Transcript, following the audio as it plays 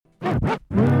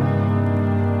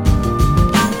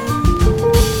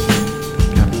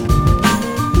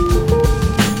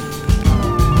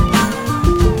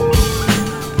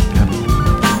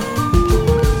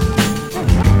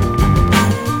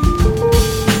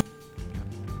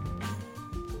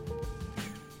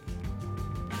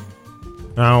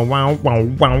Like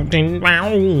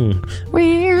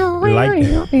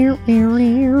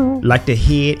the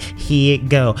head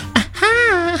go.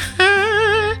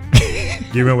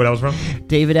 Do you remember where that was from?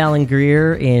 David Alan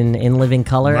Grier in Living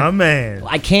Color. My man.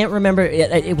 I can't remember.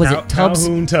 It was it Tubbs?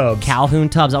 Calhoun Tubbs. Calhoun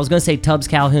Tubbs. I was going to say Tubbs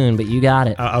Calhoun, but you got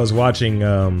it. I was watching.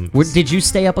 Did you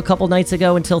stay up a couple nights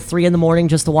ago until 3 a.m.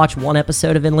 just to watch one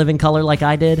episode of In Living Color like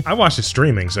I did? I watched it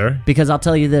streaming, sir. Because I'll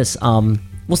tell you this.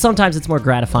 Well, sometimes it's more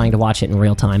gratifying to watch it in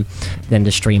real time than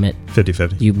to stream it.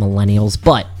 50-50. You millennials.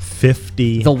 But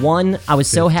 50. The one, I was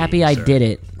so happy I did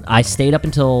it. I stayed up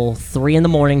until 3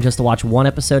 a.m. just to watch one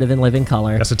episode of In Living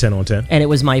Color. That's a 10 on 10. And it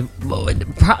was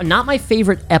not my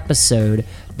favorite episode,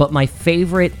 but my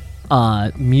favorite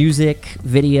music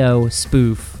video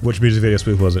spoof. Which music video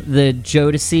spoof was it? The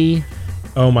Jodeci.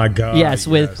 Oh my God. Yes,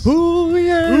 with "Ooh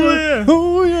yeah,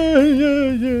 ooh yeah.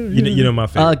 You know my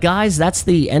favorite. Guys, that's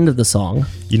the end of the song.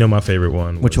 You know my favorite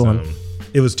one. Which one?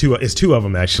 It was two. It's two of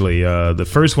them actually. The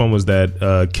first one was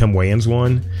that Kim Wayans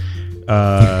one.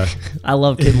 I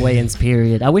love Kim Wayans.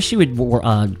 Period. I wish she would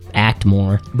act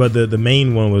more. But the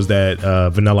main one was that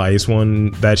Vanilla Ice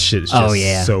one. That shit's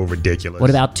just so ridiculous. What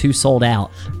about Two Sold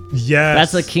Out?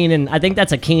 Yes, that's a Keenan. I think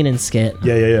that's a Keenan skit.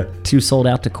 Yeah. Two Sold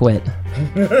Out to Quit.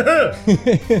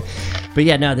 But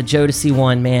yeah, no, the Jodeci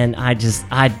one, man. I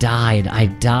died.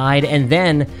 And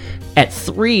then at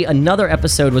 3, another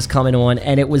episode was coming on,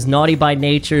 and it was Naughty by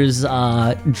Nature's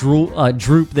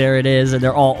Droop. There it is, and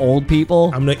they're all old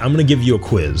people. I'm gonna give you a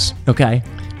quiz. Okay.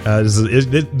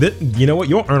 You know what?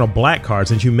 You'll earn a black card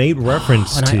since you made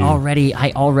reference to.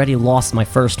 I already lost my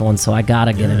first one, so I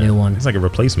gotta get a new one. It's like a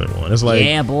replacement one. It's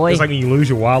like boy. It's like when you lose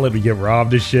your wallet, you get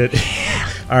robbed and shit.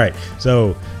 All right,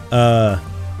 so I'll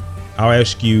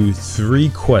ask you 3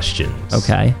 questions.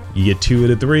 Okay. You get 2 of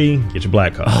the 3, get your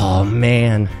black card. Oh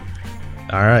man.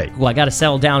 All right. Well, I gotta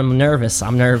settle down. I'm nervous.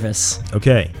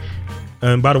 Okay.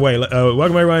 And by the way,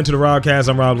 welcome everyone to the Rodcast.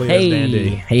 I'm Rob Lee. Hey, that's Dan D.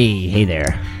 Hey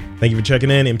there. Thank you for checking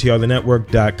in.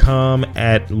 MTRthenetwork.com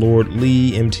at Lord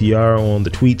Lee MTR on the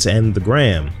tweets and the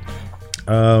gram.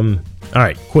 All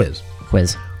right, quiz.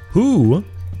 Who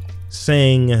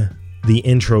sang the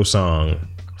intro song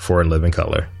for In Living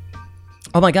Color?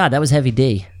 Oh my God, that was Heavy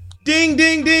D. Ding,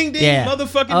 ding, ding, ding, yeah.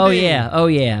 Motherfucking ding. Oh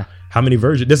yeah. How many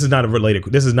versions? This is not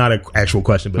an actual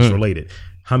question, but it's related.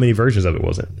 How many versions of it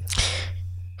was it?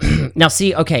 Now,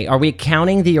 see, okay, are we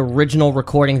counting the original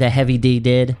recording that Heavy D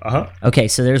did? Uh-huh. Okay,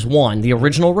 so there's one, the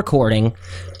original recording.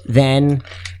 Then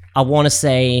I want to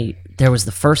say there was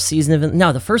the first season of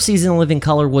the first season of Living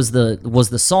Color was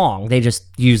the song. They just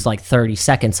used like 30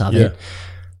 seconds of it.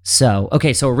 So,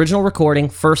 okay, so original recording,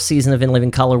 first season of In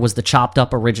Living Color was the chopped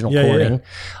up original recording.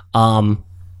 Yeah.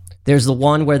 There's the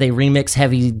one where they remix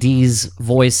Heavy D's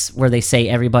voice where they say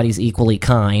everybody's equally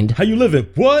kind. How you living?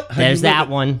 What? There's that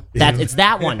one. It's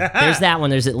that one. There's that one.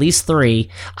 There's at least 3.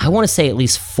 I want to say at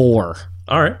least 4.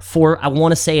 All right. 4. I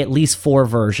want to say at least 4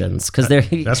 versions because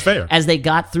that's fair. As they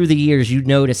got through the years, you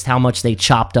noticed how much they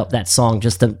chopped up that song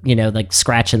just to, like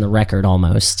scratching the record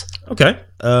almost. Okay.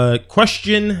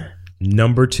 Question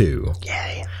number 2.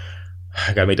 Yay.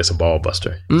 I gotta make this a ball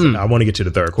buster. So I want to get to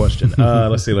the third question.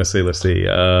 Let's see.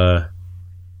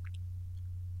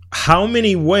 How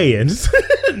many weigh-ins?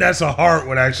 That's a hard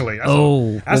one, actually.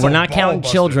 We're not counting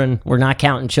children. We're not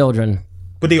counting children.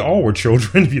 But they all were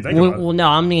children, if you think about it. Well, no,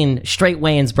 I mean straight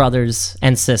Wayans brothers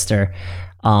and sister.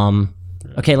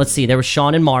 Okay, let's see. There was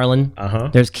Sean and Marlon. Uh-huh.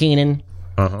 There's Keenan.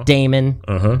 Uh-huh. Damon.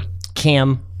 Uh-huh.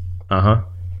 Cam. Uh-huh.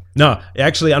 No,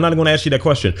 actually, I'm not going to ask you that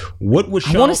question. What was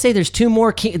Sean? I want to say there's 2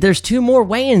 more. There's 2 more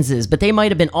Wayanses, but they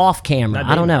might have been off camera.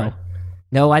 I don't know. Right?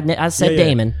 No, I said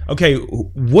Damon. Okay,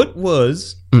 what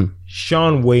was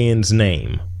Sean Wayans'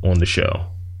 name on the show?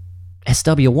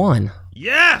 SW1.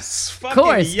 Yes, fucking of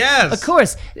course, yes, of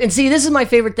course. And see, this is my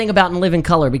favorite thing about In Living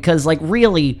Color because, like,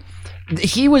 really.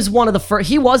 He was one of the first.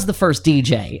 He was the first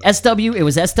DJ. It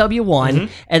was SW1,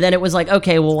 and then it was like,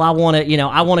 okay, well, I want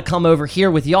to come over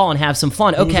here with y'all and have some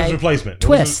fun. Okay, who was his replacement?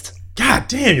 Twist. God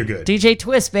damn, you're good. DJ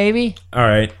Twist, baby. All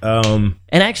right. And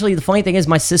actually, the funny thing is,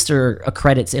 my sister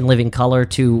credits In Living Color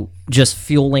to just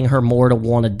fueling her more to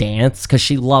want to dance because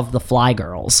she loved the Fly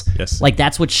Girls. Yes, like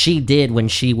that's what she did when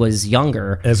she was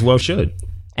younger. As well should.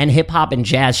 And hip hop and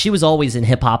jazz. She was always in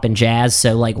hip hop and jazz.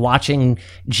 So like watching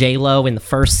J-Lo in the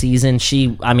first season,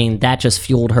 that just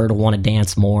fueled her to want to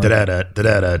dance more.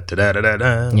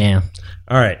 Yeah.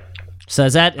 All right. So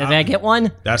did I get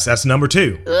one? That's number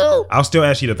 2. Ooh. I'll still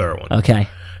ask you the third one. Okay.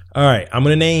 All right. I'm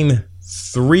going to name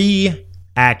 3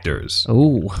 actors.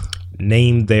 Ooh.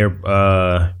 Name their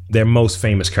most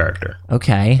famous character.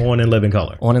 Okay. On In Living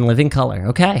Color.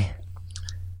 Okay.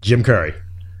 Jim Curry.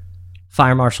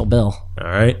 Fire Marshal Bill. All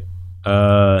right.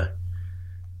 Yeah,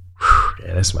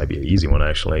 this might be an easy one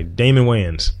actually. Damon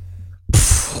Wayans.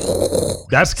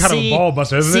 That's kind of a ball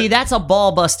buster, isn't it? See, that's a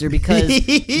ball buster because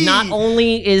not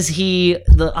only is he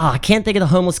I can't think of the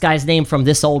homeless guy's name from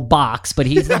This Old Box, but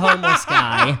he's the homeless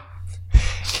guy.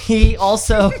 He's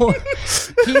also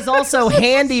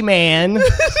handyman.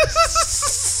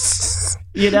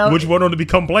 You know, which went on to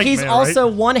become Blank He's Man, also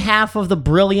right? one half of the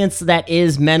brilliance that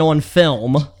is Men on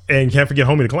Film. And can't forget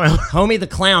Homie the Clown. Homie the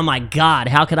Clown, my God,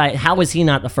 how was he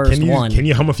not the first one? Can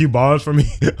you hum a few bars for me?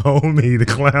 Homie the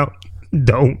Clown.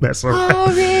 Don't mess around.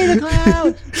 Homie the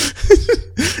Clown.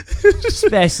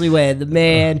 Especially when the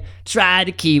man tried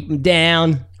to keep him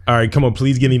down. All right, come on,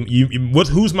 please give me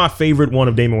who's my favorite one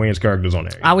of Damon Wayans' characters on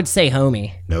there? I would say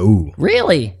Homie. No.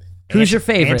 Really? Who's your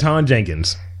favorite? Anton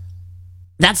Jenkins.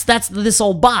 That's This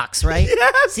Old Box, right?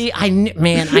 Yes. See, I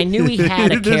knew he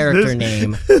had a character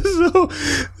name.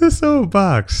 This old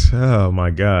box. Oh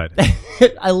my God.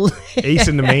 Ace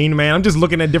and the Main Man. I'm just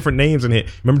looking at different names in here.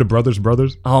 Remember the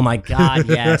Brothers? Oh my God,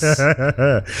 yes.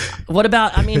 What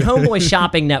about? Homeboy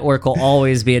Shopping Network will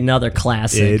always be another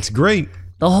classic. It's great.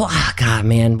 The whole God,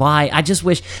 man, why? I just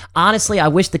wish, honestly, I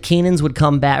wish the Keenans would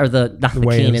come back, or the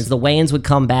Wayans would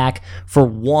come back for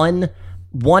one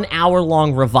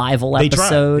hour-long revival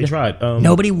episode. They tried.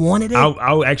 Nobody wanted it.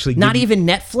 I'll actually not even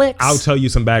Netflix. I'll tell you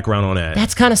some background on that.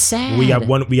 That's kind of sad. We had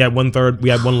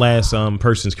one last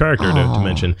person's character to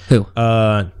mention. Who?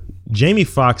 Jamie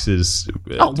Foxx's.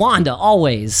 Wanda,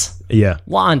 always. Yeah,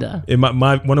 Wanda. And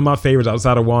one of my favorites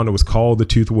outside of Wanda was called the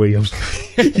Tooth Williams.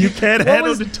 You can't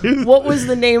handle the tooth. What was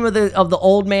the name of the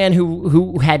old man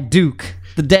who had Duke?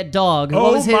 The dead dog.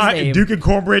 What was his name? Duke and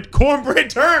Cornbread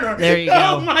Turner. There you go.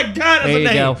 Oh my God, that's there a you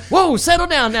name. Go. Whoa, settle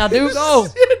down now, Duke. Oh,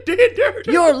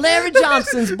 you're Larry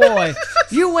Johnson's boy.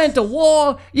 You went to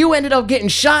war. You ended up getting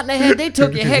shot in the head. They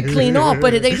took your head clean off,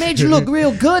 but they made you look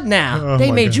real good now.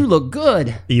 They made you look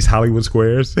good. East Hollywood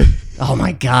Squares. Oh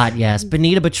my God, yes.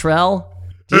 Benita Bottrell.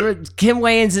 Kim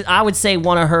Wayans, I would say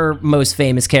one of her most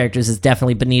famous characters is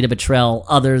definitely Benita Bottrell,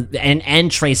 and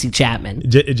Tracy Chapman.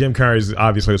 Jim Carrey's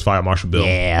obviously was Fire Marshal Bill.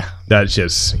 Yeah. That's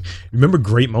just, remember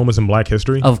great moments in Black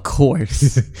history? Of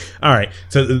course. All right.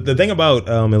 So the thing about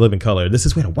In Living Color, this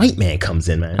is where the white man comes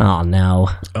in, man. Oh, no.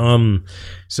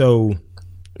 So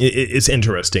it's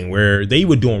interesting where they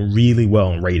were doing really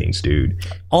well in ratings, dude.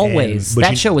 Always.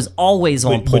 That show was always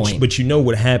on point. But you know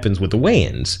what happens with the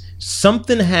Wayans?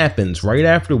 Something happens right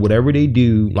after whatever they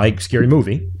do, like Scary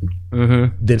Movie.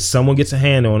 Mm-hmm. Then someone gets a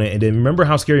hand on it. And then remember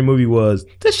how Scary Movie was,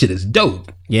 this shit is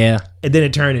dope. Yeah. And then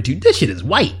it turned into, this shit is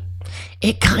white.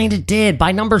 It kind of did.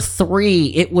 By number 3,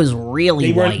 it was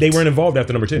really white. They weren't involved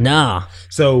after number 2. Nah.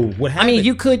 So what happened?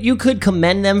 You could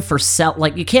commend them for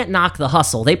you can't knock the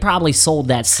hustle. They probably sold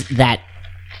that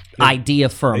idea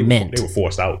for a mint. They were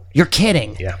forced out. You're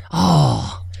kidding. Yeah.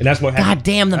 Oh. And that's what happened. God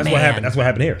damn the man. That's what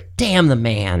happened here. Damn the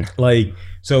man.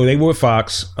 So they were with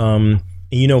Fox. And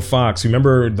Fox,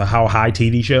 remember the How High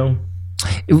TV show?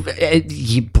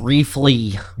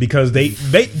 Briefly, because they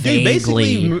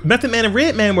basically Method Man and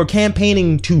Redman were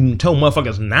campaigning to tell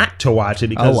motherfuckers not to watch it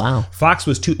because Fox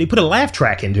was they put a laugh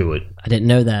track into it. I didn't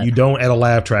know that. You don't add a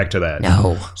laugh track to that.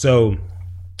 No. So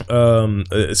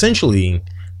essentially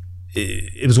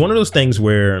it was one of those things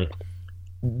where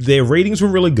their ratings were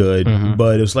really good,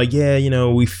 but it was like,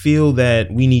 we feel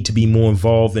that we need to be more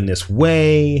involved in this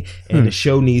way, and the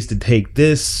show needs to take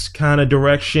this kind of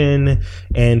direction,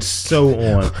 and so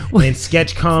on. And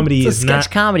sketch comedy is not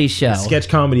comedy show. Sketch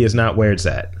comedy is not where it's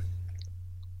at.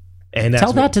 And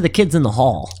tell that to the kids in the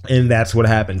hall. And that's what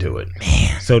happened to it.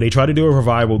 Man. So they tried to do a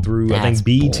revival through I think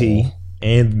BET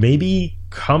and maybe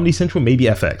Comedy Central, maybe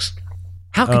FX.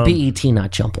 How could BET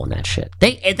not jump on that shit?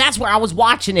 That's where I was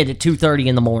watching it at 2:30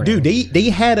 in the morning. Dude,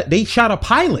 they shot a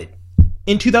pilot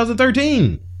in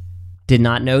 2013. Did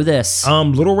not know this.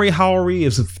 Little Ray Howery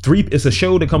is a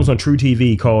show that comes on True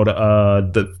TV called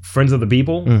The Friends of the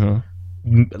People.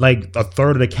 Mm-hmm. Like a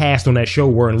third of the cast on that show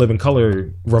were In Living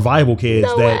Color revival kids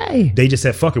they just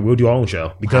said, fuck it, we'll do our own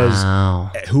show. Because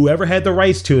whoever had the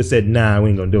rights to it said, nah, we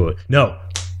ain't gonna do it. No,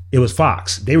 it was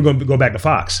Fox. They were gonna go back to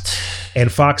Fox. And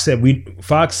Fox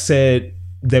said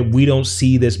that we don't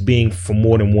see this being for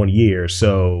more than 1 year.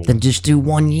 So then just do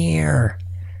 1 year.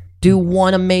 Do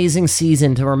one amazing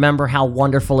season to remember how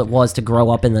wonderful it was to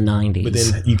grow up in the 90s. But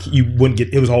then you wouldn't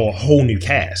get, it was all a whole new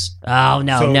cast. Oh,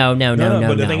 no.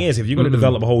 But the thing is, if you're going to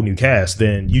develop a whole new cast,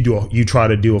 then you try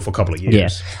to do it for a couple of years. Yeah.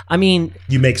 I mean,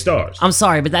 you make stars. I'm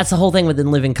sorry, but that's the whole thing with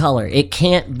In Living Color. It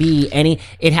can't be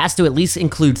it has to at least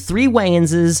include 3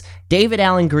 Wayanses David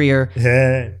Allen Greer,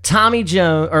 Tommy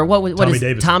Jones,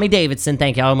 or Tommy Davidson.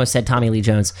 Thank you. I almost said Tommy Lee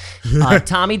Jones.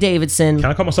 Tommy Davidson. Can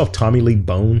I call myself Tommy Lee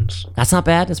Bones? That's not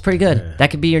bad. That's pretty good. Yeah.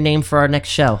 That could be your name for our next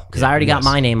show because I already got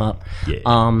my name up.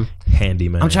 Yeah.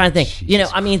 Handyman. I'm trying to think.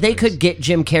 Jesus they could get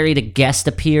Jim Carrey to guest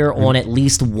appear on at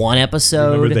least one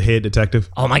episode. Remember the Head Detective?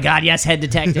 Oh my God, yes, Head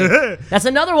Detective. That's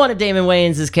another one of Damon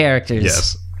Wayans' characters.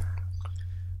 Yes.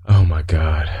 Oh my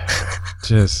God.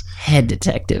 Just Head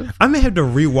Detective. I may have to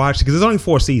rewatch because there's only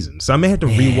 4 seasons, so I may have to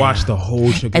rewatch the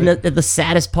whole show. And the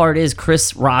saddest part is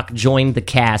Chris Rock joined the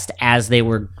cast as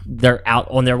they're out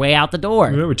on their way out the door.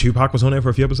 Remember Tupac was on there for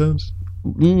a few episodes?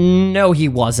 No, he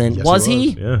wasn't. Yes, was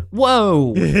he? Yeah.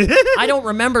 Whoa. I don't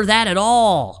remember that at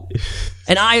all.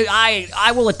 And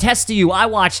I will attest to you, I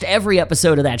watched every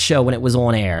episode of that show when it was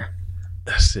on air.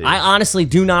 I honestly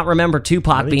do not remember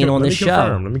Tupac being on this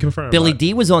show. Let me confirm. Billy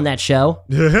D was on that show.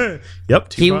 Yep,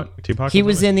 Tupac. He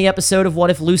was in the episode of What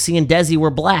If Lucy and Desi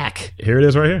Were Black. Here it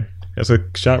is right here. That's a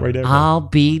shot right there. I'll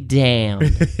be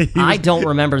damned. I don't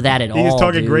remember that at all. He was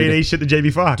talking grade A shit to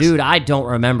JB Fox. Dude, I don't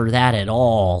remember that at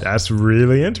all. That's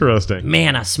really interesting.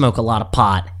 Man, I smoke a lot of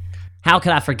pot. How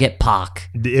could I forget Pac?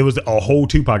 It was a whole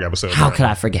Tupac episode. How could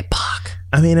I forget Pac?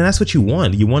 I mean, and that's what you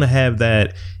want. You want to have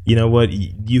that, you know what,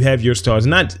 you have your stars,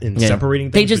 not in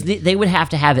separating things. They would have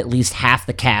to have at least half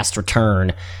the cast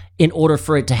return in order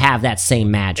for it to have that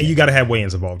same magic. And you got to have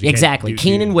Wayans involved. Exactly.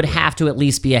 Keenan would have to at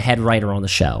least be a head writer on the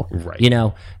show. Right.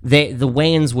 The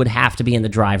Wayans would have to be in the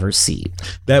driver's seat.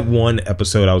 That one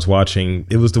episode I was watching,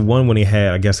 it was the one when he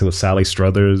had, I guess it was Sally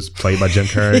Struthers, played by Jim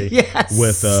Carrey, yes.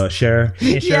 with Cher.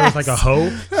 And Cher was like a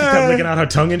hoe. She kept licking out her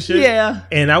tongue and shit. Yeah.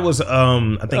 And that was, I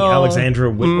think,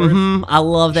 Alexandra Whitworth. Mm-hmm. I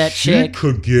love that chick. She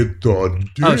could get the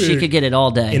dick. Oh, she could get it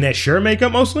all day. In that Cher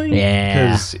makeup mostly?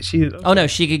 Yeah. Oh, no,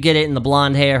 she could get it in the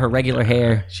blonde hair, her regular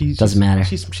hair. Doesn't matter.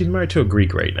 She's married to a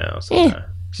Greek right now. So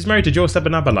she's married to Joe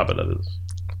Stephanopoulos.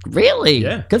 Really?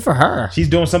 Yeah. Good for her. She's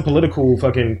doing some political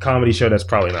fucking comedy show that's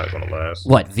probably not going to last.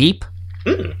 What, Veep?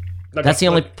 That's the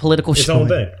only political show. It's the whole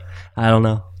thing. I don't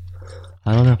know.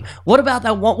 What about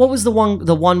that one? What was the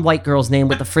one white girl's name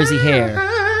with the frizzy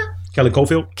hair? Kelly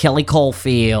Caulfield? Kelly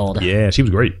Caulfield. Yeah, she was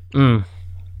great.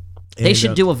 They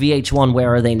should do a VH1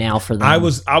 Where Are They Now for them. I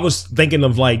was thinking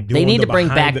of like doing they need to bring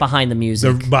back behind the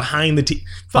music. Behind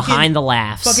the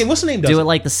laughs. Fucking what's the name? Do it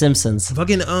like The Simpsons.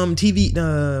 Fucking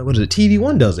TV what is it?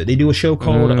 TV1 does it. They do a show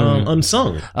called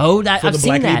Unsung. Oh, I've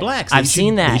seen that. I've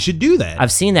seen that. They should do that.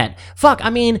 I've seen that. Fuck, I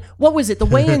mean, what was it? The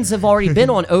Wayans have already been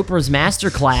on Oprah's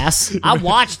Masterclass. I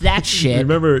watched that shit.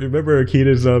 Remember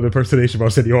Akita's impersonation of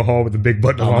Arsenio Hall with the big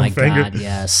button on the finger? Oh my God,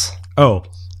 yes. Oh.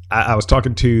 I was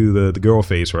talking to the girl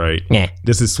face, right? Yeah.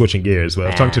 This is switching gears, but I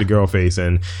was talking to the girl face,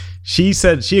 and she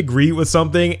said she agreed with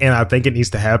something, and I think it needs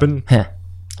to happen.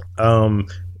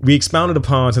 We expounded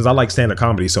upon, since I like stand-up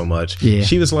comedy so much,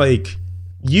 she was like,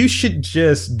 you should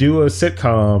just do a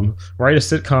sitcom, write a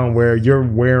sitcom where you're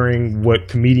wearing what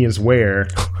comedians wear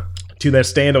to that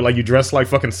stand-up, like you dress like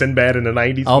fucking Sinbad in the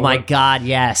 90s. Oh my God,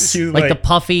 yes. Like the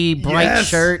puffy, bright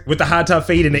shirt. With the high top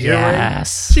fade and the earring.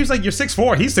 Yes. She was like, you're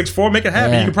 6'4", he's 6'4", make it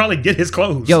happen. You could probably get his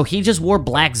clothes. Yo, he just wore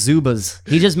black Zubas.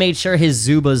 He just made sure his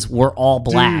Zubas were all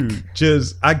black. Dude,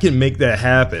 I can make that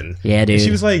happen. Yeah, dude. And she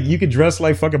was like, you could dress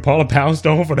like fucking Paula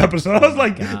Poundstone for an episode. I was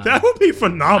like, that would be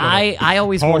phenomenal. I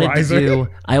always wanted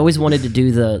to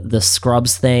do the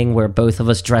Scrubs thing where both of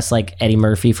us dress like Eddie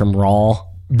Murphy from Raw.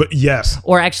 But yes.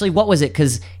 Or actually, what was it?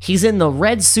 Because he's in the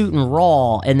red suit in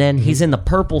Raw, and then he's in the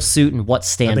purple suit in what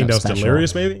stand-up special? I think that was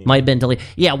Delirious, maybe? Might have been Delirious.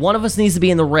 Yeah, one of us needs to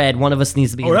be in the red, one of us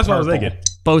needs to be in the purple. Oh, that's what I was thinking.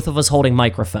 Both of us holding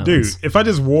microphones. Dude, if I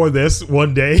just wore this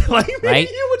one day, like,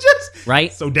 right? You would just...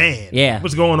 Right? So, damn. Yeah.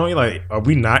 What's going on? You're like, are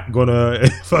we not going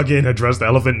to fucking address the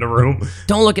elephant in the room?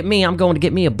 Don't look at me. I'm going to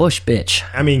get me a bush, bitch.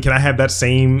 I mean, can I have that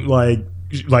same, like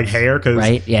hair? Cause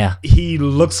right? Yeah. He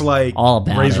looks like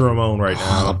Razor Ramon right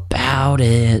now. All about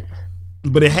it.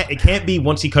 But it can't be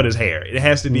once he cut his hair. It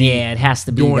has to be. Yeah, it has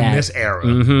to be during this era.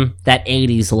 Mm-hmm. That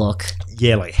 80s look.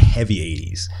 Yeah, like heavy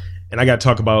 80s. And I got to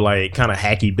talk about like kind of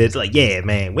hacky bits. Like, yeah,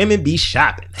 man, women be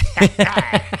shopping.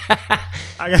 Yeah,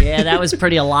 that was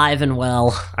pretty alive and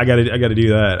well. I got to do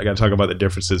that. I got to talk about the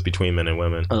differences between men and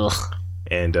women. Ugh.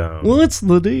 And what's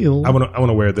the deal? I want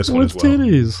to wear this one as well.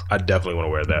 Titties? I definitely want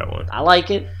to wear that one. I like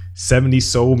it. 70s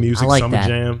soul music summer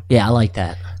jam. Yeah, I like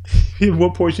that. At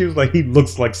one point, she was like, he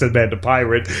looks like Sinbad the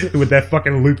Pirate with that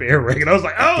fucking loop earring. And I was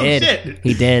like, oh, shit.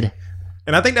 He did.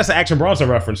 And I think that's an Action Bronson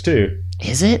reference, too.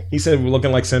 Is it? He said we're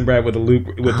looking like Sinbad with the loop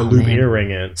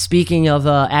earring in. Speaking of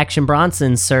Action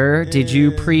Bronson, sir, did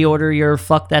you pre-order your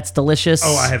Fuck That's Delicious?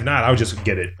 Oh, I have not. I'll just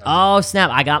get it. Oh, snap.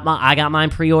 I got mine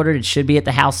pre-ordered. It should be at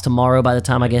the house tomorrow by the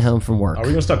time I get home from work. Are we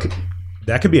going to start?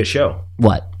 That could be a show.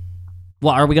 What?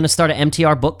 Well, are we going to start an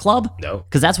MTR book club? No.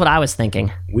 Because that's what I was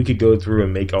thinking. We could go through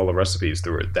and make all the recipes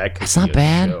through it. That's not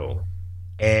bad. Show.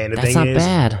 And the That's thing not is,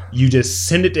 bad. You just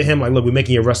send it to him like, look, we're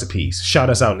making your recipes.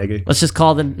 Shout us out, nigga.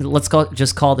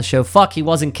 Let's call the show. Fuck, he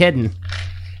wasn't kidding.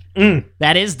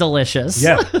 That is delicious.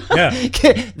 Yeah.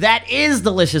 That is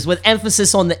delicious with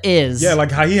emphasis on the is. Yeah,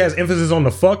 like how he has emphasis on the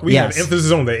fuck, we have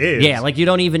emphasis on the is. Yeah, like you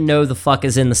don't even know the fuck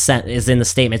is in the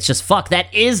statement. It's just fuck.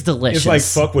 That is delicious. It's like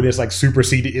fuck with it's like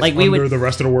superseded. It's like under the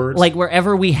rest of the words. Like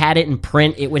wherever we had it in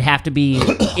print, it would have to be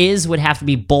would have to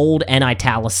be bold and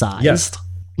italicized. Yes.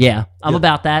 Yeah, I'm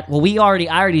about that. Well, I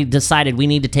already decided we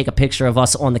need to take a picture of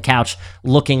us on the couch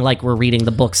looking like we're reading the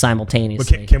book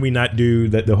simultaneously. But can we not do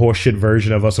the horseshit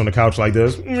version of us on the couch like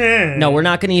this? No, we're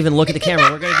not going to even look at the camera.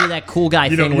 We're going to do that cool guy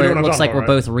thing where it looks like we're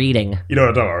both reading. You know what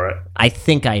I'm talking about, right? I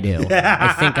think I do.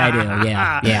 Yeah,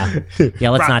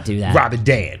 let's not do that. Rob and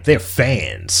Dan, they're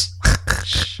fans.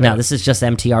 No, this is just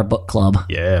MTR Book Club.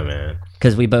 Yeah, man.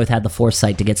 Because we both had the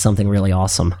foresight to get something really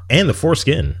awesome. And the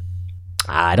foreskin.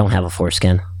 I don't have a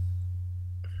foreskin.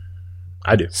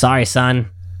 I do. Sorry, son.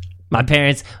 My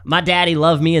daddy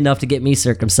loved me enough to get me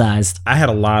circumcised. I had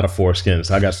a lot of foreskins.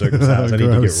 So I got circumcised. I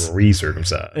need to get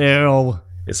re-circumcised. Ew.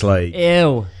 It's like...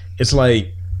 Ew. It's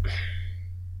like...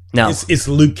 No. It's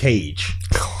Luke Cage.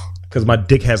 Because my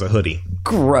dick has a hoodie.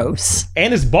 Gross.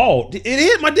 And it's bald. It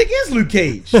is. My dick is Luke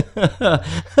Cage.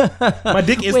 My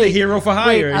dick is the hero for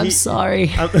hire. I'm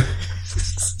sorry.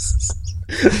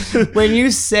 When you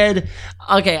said,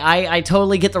 okay, I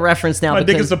totally get the reference now. My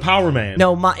dick is the Power Man.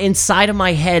 No, inside of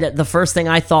my head, the first thing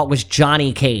I thought was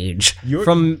Johnny Cage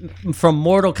from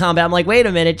Mortal Kombat. I'm like, wait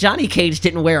a minute, Johnny Cage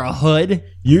didn't wear a hood.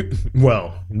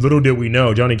 Well, little did we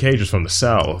know, Johnny Cage is from the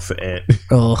South, and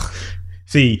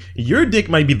see, your dick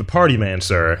might be the party man,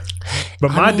 sir,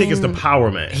 but my dick is the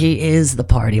Power Man. He is the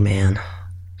party man.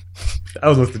 I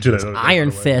was listening to that.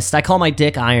 Iron Fist. I call my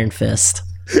dick Iron Fist.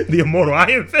 The immortal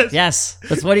Iron Fist. Yes,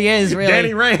 that's what he is, really.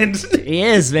 Danny Rand. He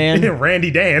is, man.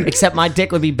 Randy Dan. Except my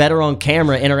dick would be better on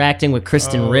camera interacting with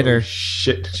Kristen Ritter.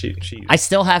 Shit. I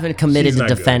still haven't committed to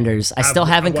Defenders. I still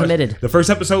haven't committed. The first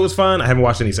episode was fun. I haven't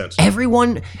watched any since.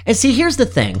 Everyone, and see, here's the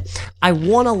thing. I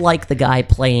want to like the guy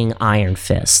playing Iron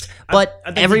Fist, but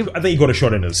I think he got a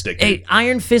short end of the stick. Hey,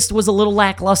 Iron Fist was a little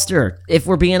lackluster, if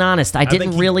we're being honest. It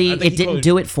didn't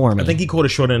do it for me. I think he caught a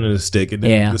short end of the stick. And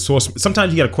then the source.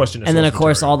 Sometimes you got to question. And then of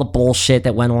course all the bullshit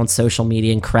that went on social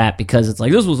media and crap because it's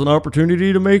like this was an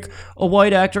opportunity to make a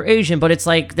white actor Asian, but it's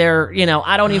like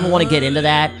I don't even want to get into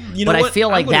that. But I feel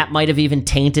like that might have even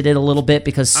tainted it a little bit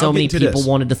because so many people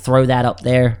wanted to throw that up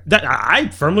there. I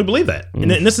firmly believe that, and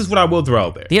this is what I will throw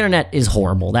out there. The internet is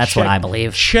horrible. That's what I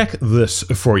believe. Check this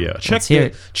for you.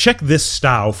 Check this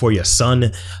style for you,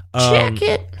 son. Check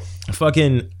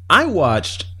it. I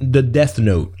watched the Death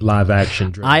Note live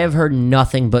action. I have heard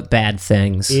nothing but bad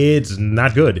things. It's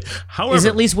not good. However, is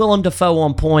at least Willem Dafoe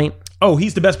on point? Oh,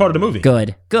 he's the best part of the movie.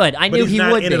 Good. I knew he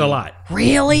would be. In it a lot.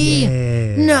 Really?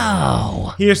 Yeah.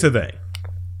 No. Here's the thing.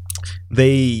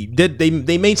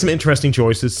 They made some interesting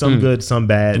choices. Some good, some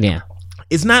bad. Yeah.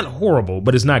 It's not horrible,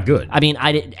 but it's not good. I mean,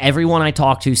 everyone I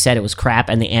talked to said it was crap,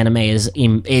 and the anime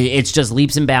it's just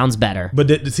leaps and bounds better. But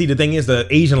the thing is, the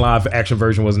Asian live action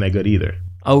version wasn't that good either.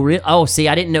 Oh, really? Oh, see,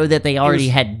 I didn't know that they already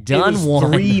had done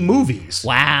one. 3 movies.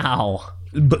 Wow.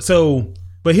 But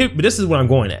this is what I'm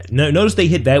going at. Notice they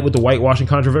hit that with the whitewashing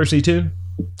controversy too.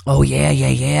 Oh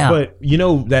yeah. But you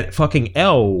know that fucking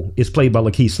L is played by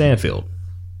Lakeith Stanfield.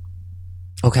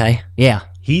 Okay. Yeah.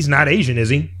 He's not Asian, is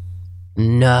he?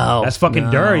 No. That's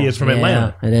fucking Darius from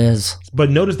Atlanta. It is.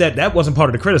 But notice that wasn't part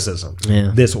of the criticism.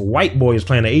 Yeah. This white boy is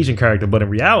playing an Asian character, but in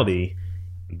reality,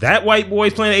 that white boy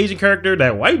is playing an Asian character,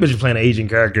 that white bitch is playing an Asian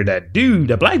character, that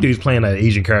black dude is playing an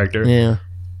Asian character. Yeah.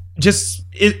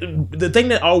 The thing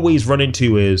that I always run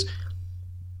into is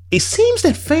it seems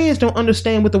that fans don't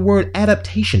understand what the word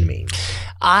adaptation means.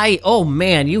 Oh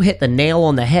man, you hit the nail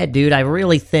on the head, dude. I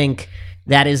really think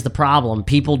that is the problem.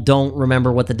 People don't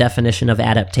remember what the definition of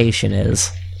adaptation is.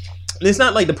 It's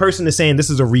not like the person is saying this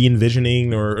is a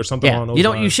re-envisioning or something along those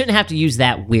lines. You shouldn't have to use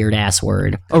that weird ass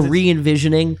word. A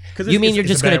re-envisioning. You mean you're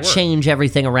just going to change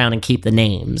everything around and keep the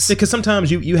names? Because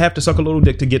sometimes you have to suck a little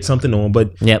dick to get something on,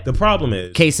 but the problem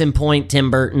is... Case in point,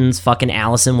 Tim Burton's fucking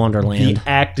Alice in Wonderland. The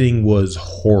acting was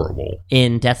horrible.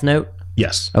 In Death Note?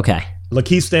 Yes. Okay.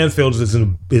 Lakeith Stanfield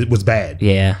was bad.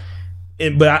 Yeah.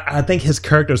 But I think his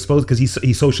character is supposed, because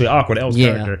he's socially awkward, El's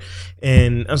character.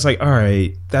 And I was like, all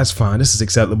right, that's fine. This is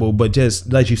acceptable. But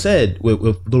just like you said, with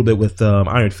a little bit with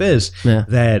Iron Fist,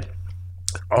 that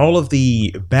all of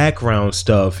the background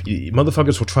stuff,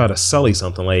 motherfuckers will try to sully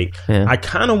something. Like, I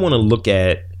kind of want to look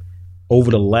at over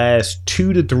the last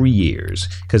 2 to 3 years,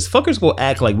 because fuckers will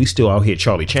act like we still out here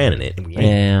Charlie Channing it, and we ain't.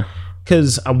 Yeah.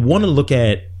 Because I want to look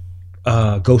at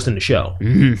Ghost in the Shell,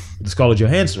 the Scarlett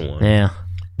Johansson one. Yeah.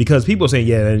 Because people are saying,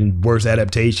 yeah, and worst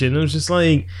adaptation. It was just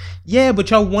like, yeah, but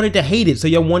y'all wanted to hate it, so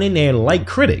y'all went in there like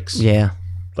critics. Yeah.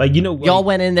 Like, you know, y'all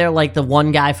went in there like the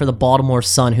one guy for the Baltimore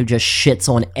Sun who just shits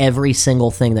on every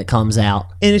single thing that comes out.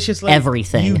 And it's just like,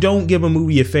 everything. You don't give a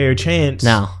movie a fair chance.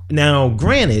 No. Now,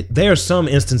 granted, there are some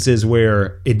instances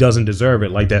where it doesn't deserve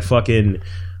it, like that fucking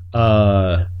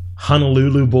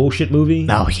Honolulu bullshit movie.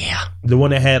 Oh, yeah. The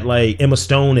one that had like Emma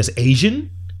Stone as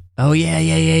Asian. Oh,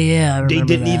 yeah. They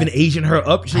didn't even Asian her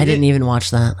up. I didn't even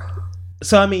watch that.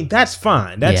 So, I mean, that's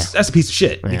fine. That's a piece of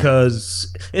shit.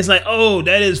 Because it's like, oh,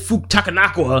 that is Fuku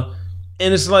Takanakawa.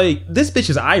 And it's like, this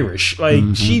bitch is Irish. Like,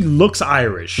 she looks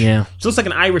Irish. Yeah. She looks like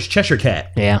an Irish Cheshire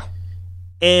cat. Yeah.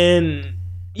 And,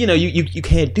 you know, you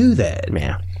can't do that.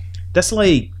 Yeah. That's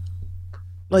like,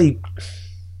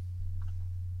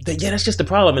 that's just the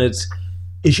problem. And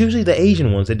it's usually the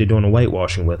Asian ones that they're doing the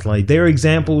whitewashing with. Like, there are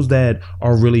examples that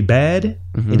are really bad,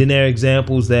 and then there are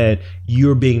examples that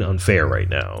you're being unfair right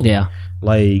now. Yeah.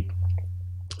 Like,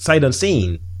 Sight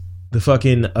Unseen, the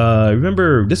fucking,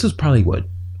 remember, this was probably,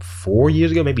 4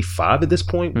 years ago, maybe 5 at this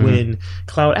point, when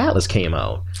Cloud Atlas came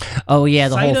out. Oh, yeah,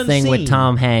 the Sight whole thing Unseen. with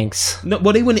Tom Hanks. No,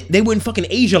 well, they went in fucking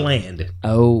Asia land.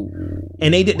 Oh.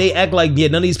 And they act like, yeah,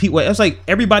 none of these people, it's like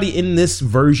everybody in this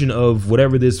version of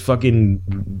whatever this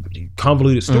fucking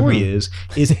convoluted story is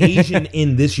Asian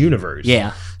in this universe.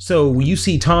 Yeah. So when you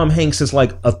see Tom Hanks as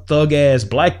like a thug-ass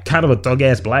black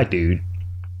dude,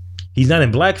 he's not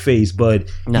in blackface, but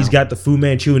he's got the Fu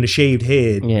Manchu and the shaved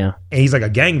head. Yeah. And he's like a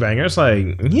gangbanger. It's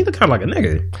like, he look kind of like a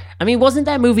nigga. I mean, wasn't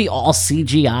that movie all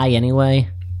CGI anyway?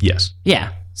 Yes.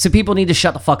 Yeah. So people need to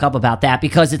shut the fuck up about that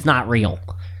because it's not real.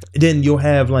 Then you'll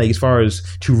have, like, as far as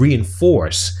to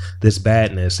reinforce this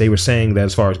badness, they were saying that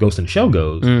as far as Ghost in the Shell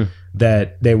goes,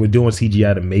 that they were doing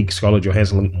CGI to make Scarlett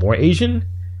Johansson look more Asian.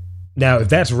 Now, if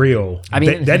that's real, I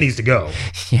mean, that needs to go.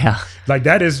 Yeah. Like,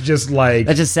 that is just like,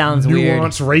 that just sounds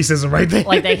nuanced weird. Racism right there.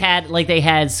 Like they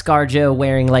had ScarJo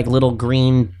wearing like little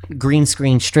green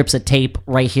screen strips of tape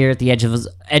right here at the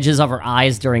edges of her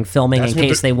eyes during filming in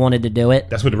case they wanted to do it.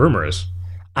 That's what the rumor is.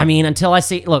 I mean, until I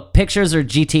see, look, pictures or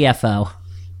GTFO.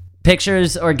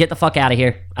 Pictures or get the fuck out of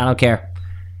here. I don't care.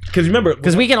 Because remember,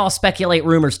 we can all speculate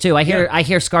rumors too. I hear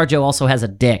ScarJo also has a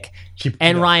dick,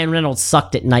 and Ryan Reynolds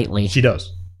sucked it nightly. She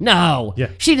does. No,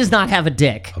 she does not have a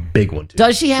dick. A big one too.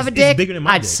 Does she have a dick? It's bigger than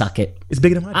my I'd dick. suck it. It's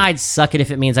bigger than my dick. I'd suck it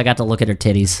if it means I got to look at her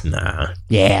titties. Nah.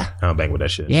 Yeah. I don't bang with that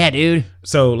shit. Yeah, dude.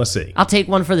 So let's see. I'll take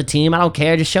one for the team. I don't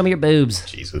care. Just show me your boobs.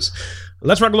 Jesus.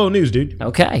 Let's rock a little news, dude.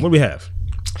 Okay. What do we have?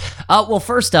 Well,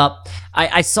 first up,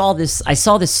 I saw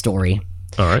this story.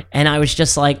 All right. And I was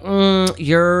just like,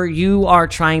 you are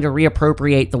trying to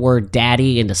reappropriate the word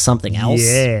daddy into something else.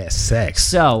 Yeah, sex.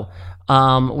 So,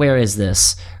 where is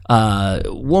this?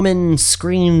 Woman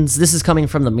screams. This is coming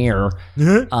from the Mirror.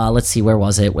 Let's see. Where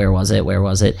was it?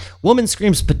 Woman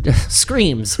screams.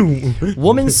 Screams.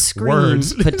 Woman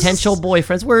screams. Potential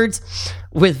boyfriends. Words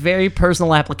with very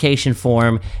personal application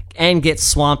form and gets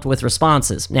swamped with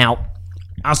responses. Now,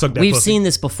 I'll suck that we've pussy. seen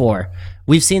this before.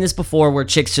 We've seen this before where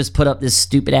chicks just put up this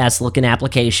stupid ass looking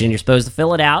application. You're supposed to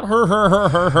fill it out.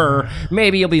 Her.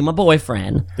 Maybe you'll be my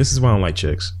boyfriend. This is why I don't like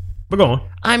chicks. But go on.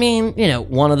 I mean,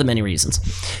 one of the many reasons.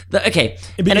 Okay.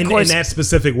 And of course, in that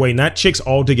specific way. Not chicks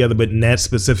altogether, but in that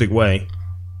specific way.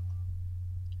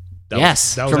 That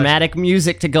was dramatic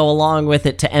music to go along with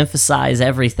it to emphasize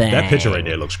everything. That picture right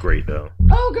there looks great, though.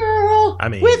 Oh, girl. I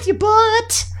mean, with your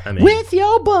butt. With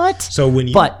your butt. So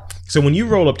when you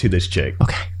roll up to this chick,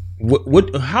 okay.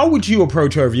 How would you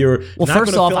approach her if you're? Well,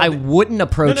 first off, I wouldn't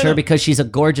approach her because she's a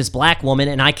gorgeous black woman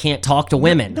and I can't talk to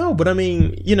women. No, but I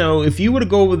mean, if you were to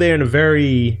go over there in a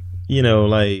very,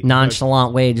 like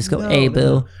nonchalant way, just go, hey,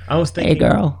 boo. I was thinking, hey,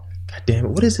 girl. God damn it,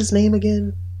 what is his name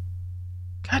again?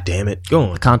 God damn it, go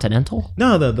on. Continental?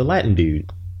 No, the Latin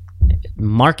dude.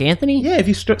 Mark Anthony? Yeah, if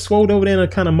you swolled over there in a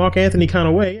kind of Mark Anthony kind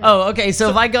of way. Yeah. Oh, okay. So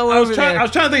if I go over there, I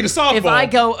was trying to think of the softball. If I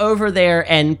go over there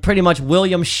and pretty much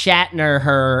William Shatner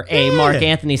her a Mark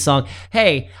Anthony song,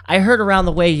 hey, I heard around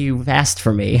the way you've asked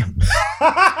for me,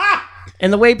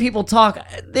 and the way people talk,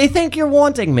 they think you're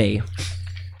wanting me,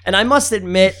 and I must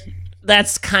admit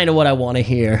that's kind of what I want to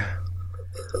hear.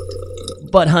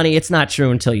 But honey, it's not true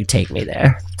until you take me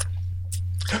there.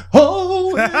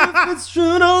 Oh, if it's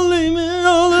true, don't leave me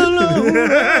all alone.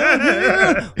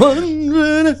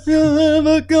 Wondering if you're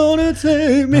ever gonna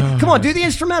take me. Come on, do the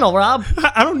instrumental, Rob.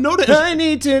 I don't know that. I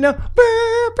need to know.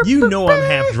 You know I'm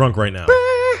half drunk right now.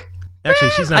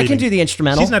 Actually, she's not. I can do the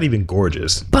instrumental. She's not even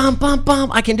gorgeous. Bum bum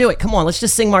bum. I can do it. Come on, let's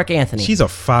just sing Mark Anthony. She's a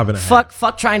 5.5.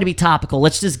 Fuck trying to be topical.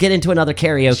 Let's just get into another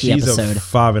karaoke episode. She's a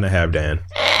 5.5, Dan.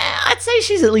 I'd say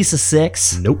she's at least a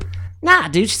 6. Nope. Nah,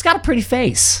 dude, she's got a pretty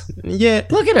face. Yeah.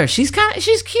 Look at her. She's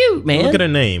cute, man. Look at her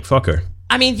name. Fuck her.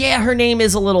 I mean, yeah, her name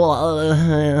is a little,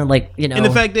 like, you know. And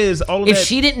the fact is, all of if that...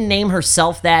 she didn't name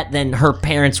herself that, then her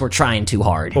parents were trying too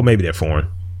hard. Well, maybe they're foreign.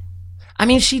 I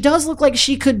mean, she does look like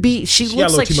she could be. She looks got a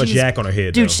little like too much yak on her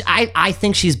head, dude. though. I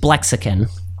think she's Blexican.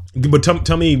 But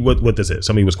tell me what this is.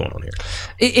 Tell me what's going on here.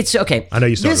 It's okay. I know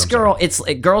you started. This girl,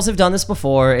 girls have done this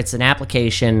before. It's an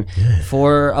application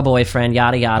for a boyfriend,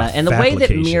 yada yada. And the way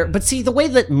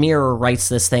that Mirror writes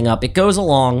this thing up, it goes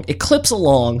along, it clips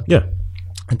along,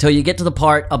 until you get to the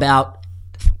part about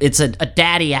it's a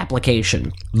daddy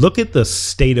application. Look at the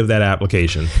state of that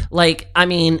application. Like, I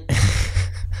mean.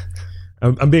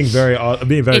 I'm being very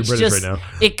British right now.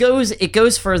 It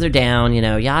goes further down, you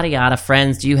know, yada yada.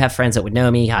 Friends, do you have friends that would know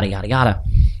me? Yada yada yada.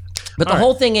 But the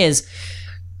whole thing is,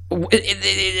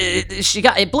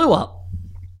 it blew up.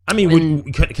 I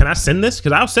mean, can I send this?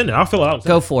 Because I'll send it. I'll fill it out.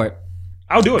 Go for it.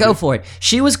 I'll do it. Go for it.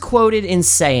 She was quoted in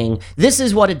saying, "This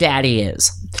is what a daddy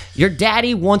is. Your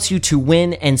daddy wants you to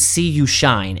win and see you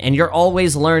shine, and you're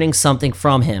always learning something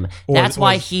from him. That's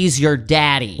why he's your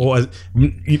daddy."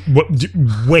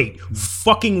 Wait,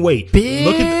 fucking wait. Bitch.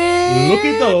 Look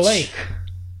at the link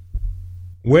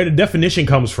where the definition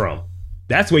comes from.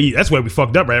 That's where we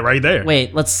fucked up right there.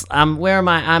 Wait, let's. Where am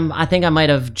I? I think I might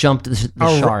have jumped the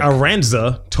shark.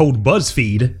 Aranza told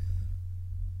BuzzFeed.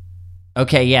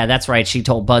 Okay, yeah, that's right. She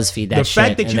told BuzzFeed that. The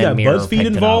fact that you got BuzzFeed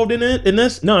involved in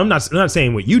this. No, I'm not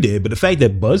saying what you did, but the fact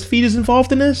that BuzzFeed is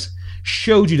involved in this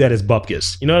showed you that it's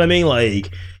bupkis. You know what I mean?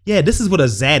 Like, yeah, this is what a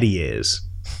zaddy is.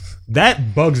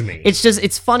 That bugs me.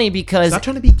 It's funny because stop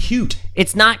trying to be cute.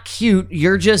 It's not cute.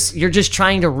 You're just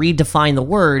trying to redefine the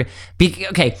word.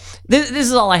 Okay, this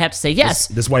is all I have to say. Yes,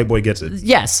 this white boy gets it.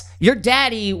 Yes, your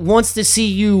daddy wants to see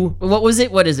you. What was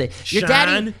it? What is it?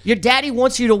 Shine. Your daddy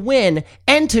wants you to win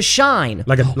and to shine.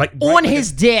 Like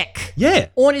his dick. Yeah,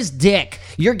 on his dick.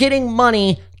 You're getting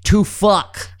money to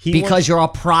fuck because you're a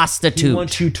prostitute. He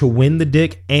wants you to win the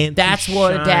dick and that's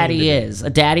what a daddy is. A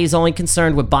daddy is only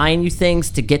concerned with buying you things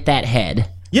to get that head.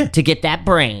 Yeah. To get that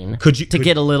brain.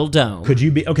 Get a little dome. Could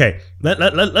you be okay?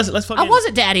 Let's fucking. I was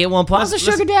a daddy at one point. I was a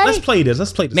sugar daddy. Let's play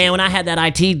this. Man, when I had that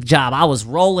IT job, I was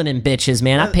rolling in bitches,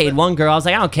 man. I paid one girl. I was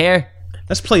like, I don't care.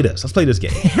 Let's play this. Let's play this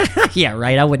game. Yeah,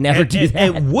 right. I would never do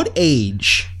that. At what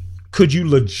age could you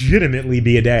legitimately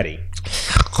be a daddy?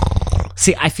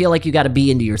 See, I feel like you got to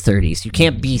be into your 30s. You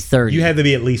can't be 30. You have to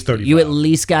be at least 35. You at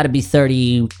least got to be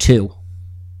 32.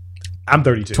 I'm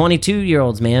 32.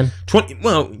 22-year-olds, man.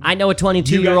 Well, I know a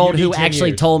 22-year-old who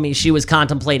actually told me she was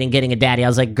contemplating getting a daddy. I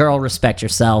was like, girl, respect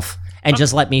yourself and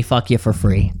just let me fuck you for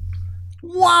free.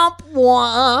 Womp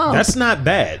womp. That's not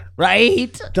bad,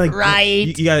 right?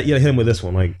 Right. You gotta hit him with this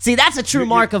one. Like, see, that's a true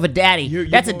mark of a daddy.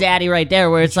 That's a daddy right there,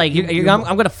 where it's like I'm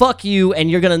gonna fuck you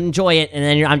and you're gonna enjoy it, and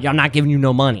then I'm not giving you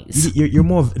no monies. You're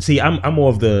more. I'm more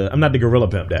of the. I'm not the gorilla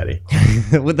pimp daddy.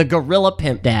 With the gorilla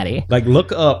pimp daddy. Like,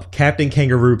 look up Captain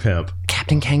Kangaroo Pimp.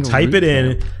 Captain Kangaroo. Type it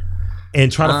in.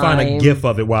 And try to find a gif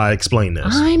of it while I explain this.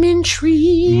 I'm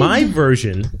intrigued. My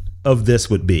version of this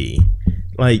would be.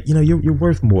 Like, you know, you're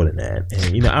worth more than that.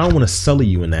 And, you know, I don't want to sully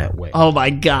you in that way. Oh,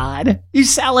 my God. You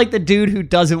sound like the dude who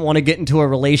doesn't want to get into a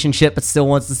relationship but still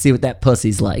wants to see what that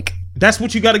pussy's like. That's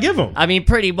what you got to give him. I mean,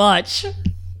 pretty much. And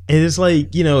it's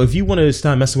like, you know, if you want to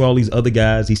start messing with all these other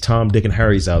guys, these Tom, Dick, and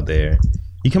Harrys out there,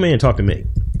 you come in and talk to me.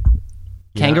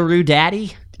 Kangaroo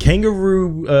daddy?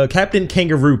 Captain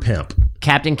Kangaroo Pimp.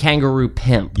 Captain Kangaroo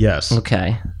Pimp. Yes.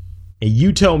 Okay. And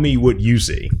you tell me what you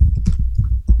see.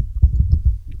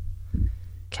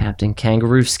 Captain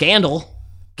Kangaroo Scandal.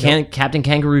 Captain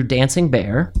Kangaroo Dancing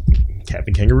Bear.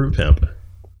 Captain Kangaroo Pimp.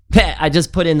 I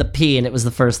just put in the P and it was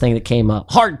the first thing that came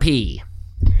up. Hard P.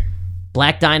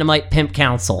 Black Dynamite Pimp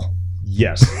Council.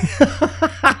 Yes.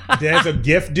 There's a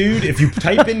GIF, dude. If you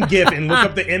type in GIF and look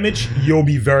up the image, you'll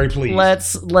be very pleased.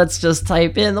 Let's just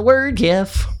type in the word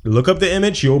GIF. Look up the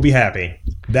image, you'll be happy.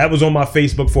 That was on my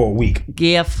Facebook for a week.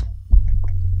 GIF.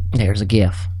 There's a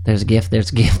GIF. There's a GIF.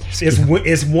 There's a GIF. There's a GIF.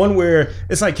 It's one where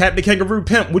it's like Captain Kangaroo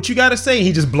Pimp. What you gotta say?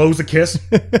 He just blows a kiss,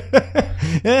 and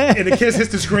the kiss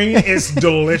hits the screen. It's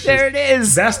delicious. There it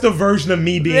is. That's the version of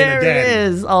me being there a daddy. There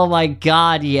it is. Oh my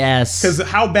God, yes. Because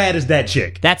how bad is that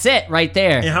chick? That's it right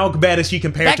there. And how bad is she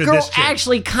compared to this chick? That girl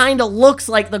actually kind of looks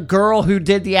like the girl who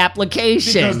did the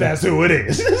application. Because that's who it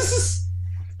is.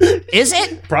 Is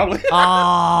it? Probably.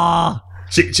 Ah.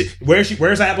 Where's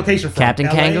the application from? Captain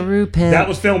Kangaroo Pimp. That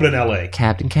was filmed in LA.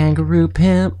 Captain Kangaroo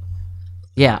Pimp.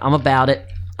 Yeah, I'm about it.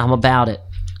 I'm about it.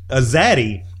 A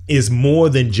zaddy is more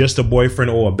than just a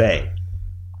boyfriend or a bae.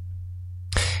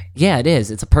 Yeah, it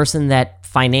is. It's a person that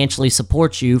financially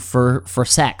supports you for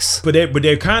sex. But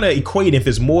they're kind of equating, if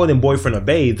it's more than boyfriend or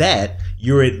bae, that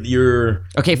you're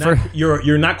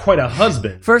not quite a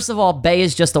husband. First of all, bae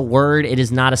is just a word. It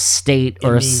is not a state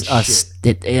or a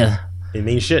It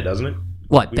means shit, doesn't it?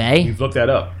 What, bae? We've looked that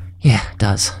up. Yeah, it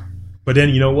does. But then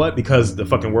you know what? Because the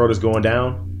fucking world is going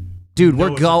down. Dude,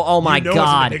 oh my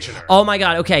god. Oh my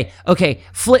god. Okay.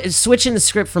 Switching the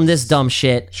script from this dumb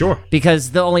shit. Sure.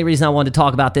 Because the only reason I wanted to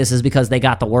talk about this is because they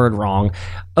got the word wrong.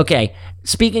 Okay.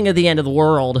 Speaking of the end of the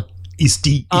world. It's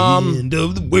the end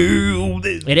of the world.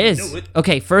 It is.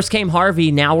 Okay, first came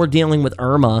Harvey, now we're dealing with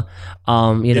Irma.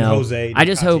 Jose, I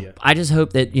just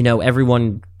hope that,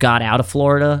 everyone got out of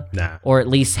Florida. Nah. Or at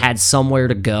least had somewhere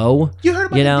to go. You heard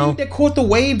about the dude that caught the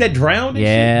wave that drowned?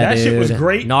 Yeah, that shit was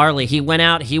great. Gnarly. He went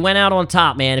out on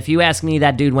top, man. If you ask me,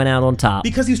 that dude went out on top.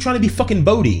 Because he was trying to be fucking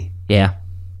Bodhi. Yeah.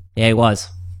 Yeah, he was.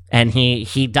 And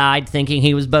he died thinking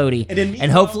he was Bodhi. And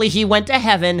hopefully he went to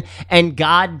heaven, and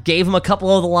God gave him a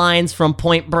couple of the lines from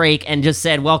Point Break and just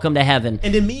said, welcome to heaven.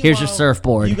 And then here's your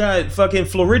surfboard. You got fucking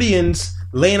Floridians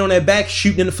laying on their back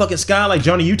shooting in the fucking sky like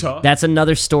Johnny Utah. That's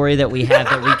another story that we have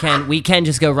that we can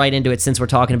just go right into it since we're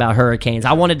talking about hurricanes.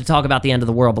 I wanted to talk about the end of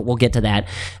the world, but we'll get to that.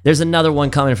 There's another one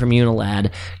coming from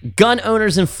Unilad. Gun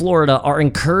owners in Florida are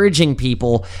encouraging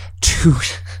people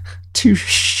to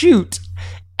shoot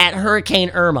at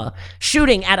Hurricane Irma,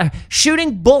 shooting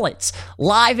bullets,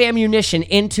 live ammunition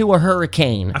into a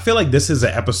hurricane. I feel like this is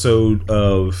an episode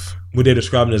of what they're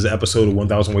describing as an episode of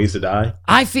 1,000 Ways to Die.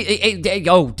 I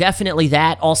feel definitely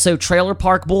that. Also, Trailer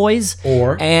Park Boys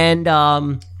and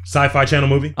Sci-Fi Channel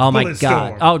movie. Oh my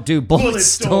god! Oh, dude, Bullet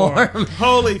Storm.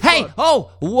 Holy fuck. Hey!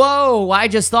 Oh, whoa! I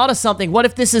just thought of something. What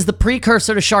if this is the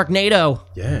precursor to Sharknado?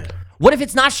 Yeah. What if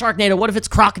it's not Sharknado? What if it's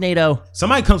Crocnado?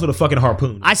 Somebody comes with a fucking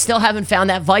harpoon. I still haven't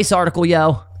found that Vice article,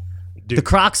 yo. Dude, the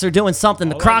Crocs are doing something.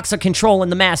 The Crocs are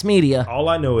controlling the mass media. All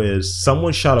I know is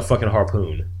someone shot a fucking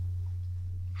harpoon.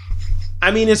 I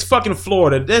mean, it's fucking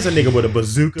Florida. There's a nigga with a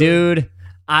bazooka. Dude,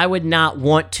 I would not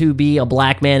want to be a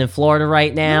black man in Florida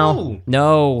right now.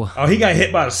 No. Oh, he got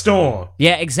hit by a storm.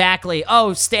 Yeah, exactly.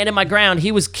 Oh, standing my ground.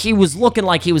 He was looking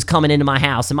like he was coming into my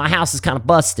house, and my house is kind of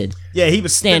busted. Yeah, he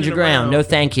was stand your ground. Around. No,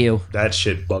 thank you. That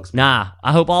shit bugs me. Nah,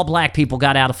 I hope all black people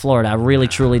got out of Florida. I really,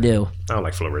 truly do. I don't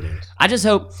like Floridians. I just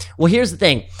hope. Well, here's the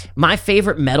thing. My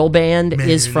favorite metal band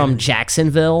is from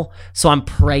Jacksonville, so I'm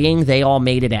praying they all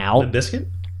made it out. Limp Bizkit?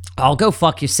 Oh, go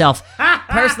fuck yourself.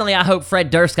 Personally, I hope Fred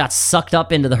Durst got sucked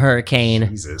up into the hurricane.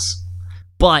 Jesus.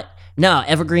 But no,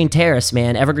 Evergreen Terrace,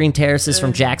 man. Evergreen Terrace is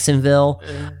from Jacksonville.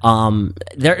 Don't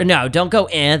go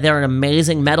in. They're an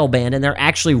amazing metal band, and they're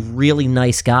actually really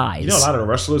nice guys. You know, a lot of the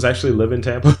wrestlers actually live in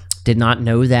Tampa. Did not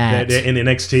know that. They're in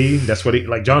NXT. That's what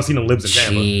John Cena lives in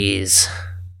Tampa. Jeez.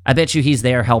 I bet you he's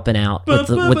there helping out with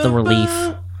the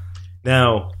relief.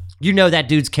 Now, you know that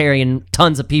dude's carrying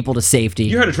tons of people to safety.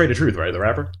 You heard of Trade the Truth, right? The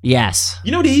rapper? Yes.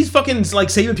 You know he's fucking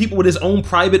saving people with his own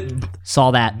private...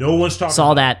 Saw that. No one's talking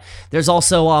Saw that. There's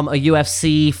also a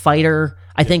UFC fighter.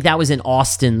 I think that was in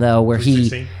Austin, though, where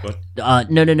he...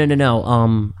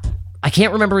 No. I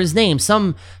can't remember his name.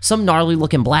 Some gnarly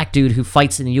looking black dude who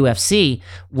fights in the UFC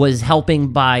was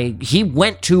helping by... He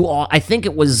went to... I think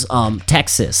it was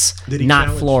Texas,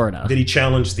 not Florida. Did he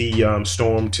challenge the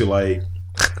Storm to a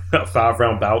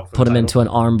 5-round bout? Put him into an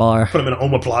arm bar. Put him in an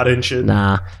omoplata and shit.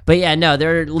 Nah. But yeah, no,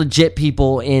 there are legit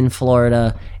people in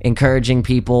Florida encouraging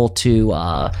people to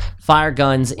fire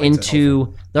guns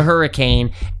into the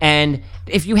hurricane. And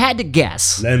if you had to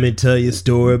guess... Let me tell you a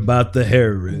story about the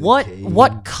hurricane.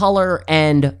 What color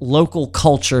and local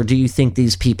culture do you think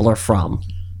these people are from?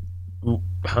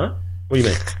 Huh? What do you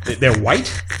mean? They're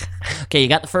white? Okay, you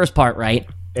got the first part right.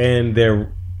 And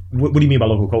they're... What do you mean by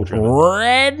local culture?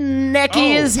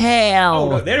 Rednecky as hell. Oh,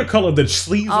 no, they're the color of the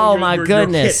sleeves on my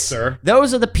goodness. Your kit, sir.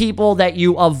 Those are the people that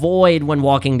you avoid when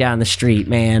walking down the street,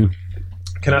 man.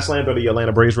 Can I slander the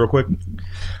Atlanta Braves real quick?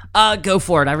 Go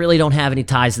for it. I really don't have any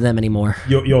ties to them anymore.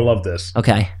 You'll love this.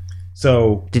 Okay.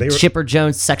 So did Chipper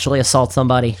Jones sexually assault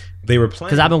somebody? They were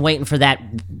playing... Because I've been waiting for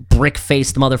that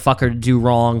brick-faced motherfucker to do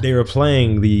wrong. They were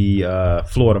playing the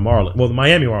Florida Marlins. Well, the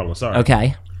Miami Marlins, sorry.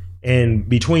 Okay. And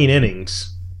between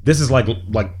innings... This is like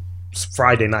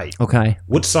Friday night. Okay.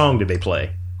 What song did they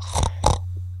play?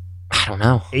 I don't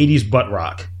know. 80s butt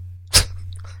rock.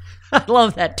 I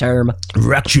love that term.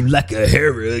 Rocked you like a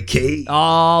hurricane.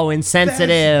 Oh,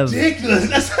 insensitive. That's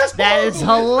ridiculous. That is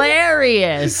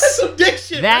hilarious. That's some dick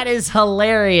shit. That is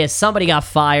hilarious. Somebody got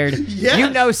fired. Yes. You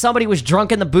know somebody was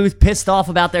drunk in the booth, pissed off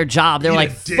about their job. They're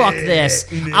like, fuck this.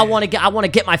 I want to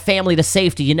get my family to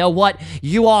safety. You know what?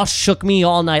 You all shook me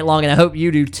all night long, and I hope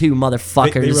you do too,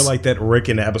 motherfuckers. They were like that Rick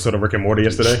in the episode of Rick and Morty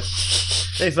yesterday.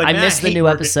 Like, I missed the new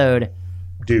episode.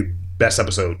 Dude, best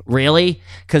episode. Really?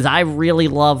 Because I really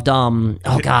loved, oh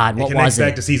God, what was it?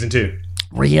 Back to season 2.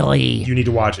 Really? You need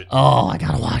to watch it. Oh, I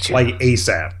gotta watch it. Like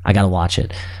ASAP. I gotta watch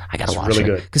it. It's really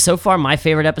good. Because so far, my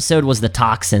favorite episode was the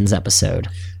Toxins episode.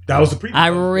 That was the previous I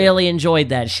really enjoyed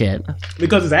that shit.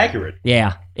 Because it's accurate.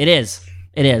 Yeah, it is.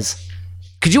 It is.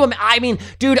 Could you I mean,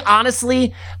 dude,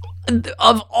 honestly,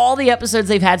 of all the episodes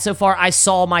they've had so far, I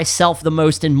saw myself the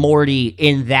most in Morty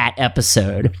in that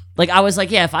episode. Like, I was like,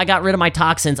 yeah, if I got rid of my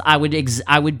toxins, I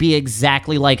would be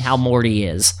exactly like how Morty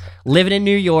is. Living in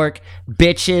New York,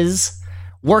 bitches,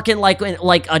 working like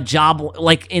a job,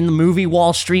 like in the movie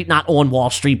Wall Street, not on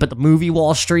Wall Street, but the movie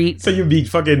Wall Street. So you'd be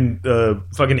fucking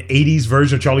 80s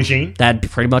version of Charlie Sheen? That'd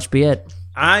pretty much be it.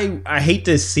 I hate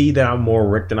to see that I'm more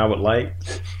Rick than I would like.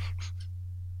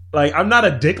 Like, I'm not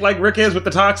a dick like Rick is with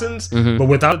the toxins, but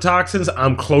without the toxins,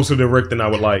 I'm closer to Rick than I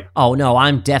would like. Oh, no,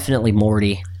 I'm definitely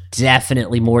Morty.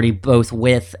 Definitely Morty, both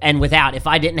with and without. If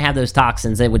I didn't have those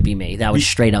toxins, it would be me. That would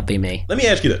straight up be me. Let me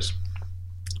ask you this.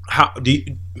 How do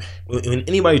you, when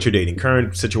anybody that you're dating,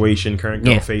 current situation, current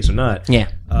girl face or not,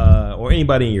 or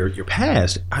anybody in your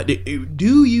past,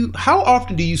 how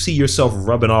often do you see yourself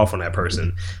rubbing off on that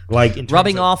person? Like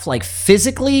rubbing off, like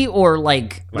physically, or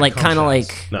like kind of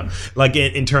like no, like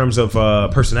in terms of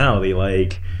personality.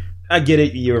 Like, I get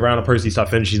it, you're around a person, you stop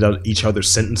finishing each other's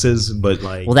sentences, but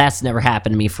like, well, that's never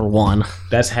happened to me for one.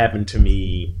 That's happened to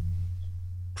me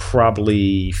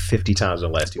probably 50 times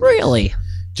in the last 2 weeks. Really?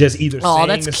 Just either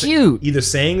cute. Either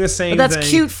saying the same that's thing. That's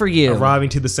cute for you. Arriving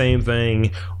to the same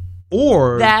thing.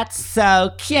 Or that's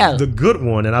so cute. The good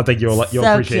one, and I think you'll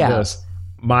appreciate this.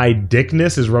 My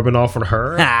dickness is rubbing off on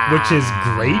her, which is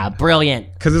great.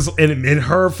 Brilliant. Because and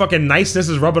her fucking niceness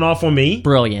is rubbing off on me.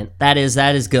 Brilliant. That is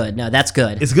good. No, that's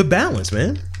good. It's a good balance,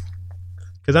 man.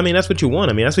 Because, I mean, that's what you want.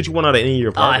 I mean, that's what you want out of any of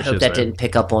your partnerships. I hope that didn't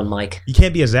pick up on Mike. You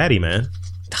can't be a zaddy, man.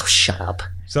 Oh, shut up.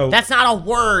 So that's not a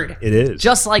word. It is.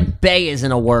 Just like bae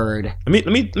isn't a word. Let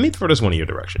me throw this one in your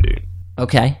direction, dude.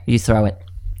 Okay, you throw it.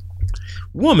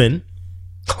 Woman.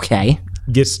 Okay.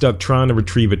 Gets stuck trying to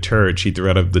retrieve a turd she threw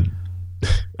out of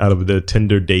the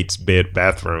Tinder date's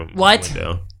bathroom. What?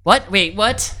 Window. What? Wait,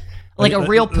 what? Like a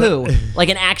real poo, like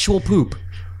an actual poop.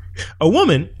 A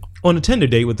woman on a Tinder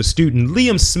date with the student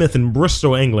Liam Smith in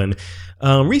Bristol, England,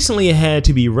 recently had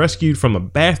to be rescued from a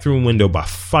bathroom window by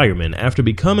firemen after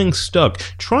becoming stuck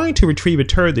trying to retrieve a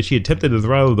turd that she attempted to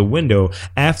throw out of the window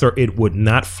after it would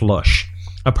not flush.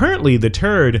 Apparently, the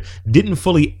turd didn't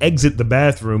fully exit the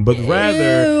bathroom, but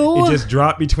rather it just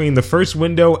dropped between the first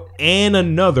window and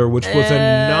another, which was a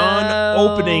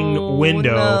non-opening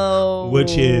window,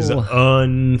 which is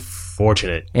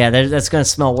unfortunate. Yeah, that's going to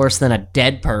smell worse than a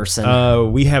dead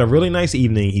person. We had a really nice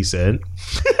evening, he said.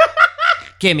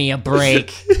 Give me a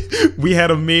break. We had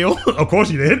a meal, of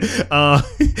course you did,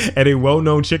 at a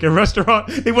well-known chicken restaurant.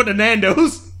 They went to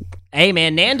Nando's. Hey,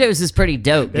 man, Nando's is pretty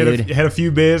dope, dude. Had a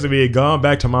few beers, and we had gone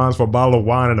back to Mom's for a bottle of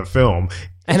wine and a film.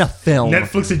 And a film.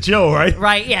 Netflix and chill, right?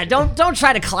 Right, yeah. Don't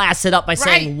try to class it up by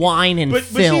saying wine and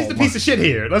film. But he's the piece of shit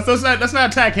here. Let's not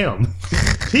attack him.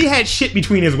 He had shit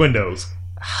between his windows.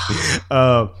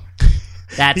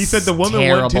 He said the woman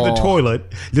went to the toilet.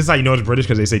 This is how you know it's British,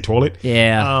 because they say toilet.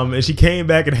 Yeah. And she came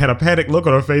back and had a panicked look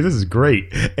on her face. This is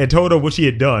great. And told her what she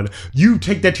had done. You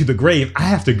take that to the grave. I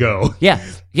have to go. Yeah.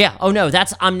 Yeah. Oh, no.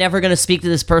 I'm never going to speak to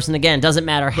this person again. Doesn't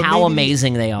matter how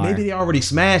amazing they are. Maybe they already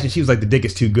smashed, and she was like, the dick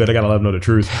is too good. I got to let them know the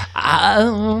truth.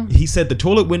 He said the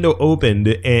toilet window opened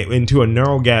into a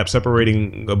narrow gap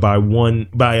separating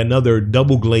by another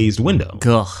double glazed window.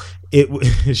 Ugh. It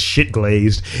was shit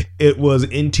glazed. It was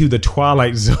into the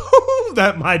twilight zone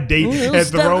that my date had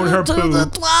thrown her poo. The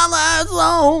twilight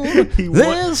zone.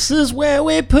 This is where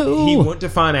we poo. He went to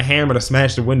find a hammer to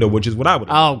smash the window, which is what I would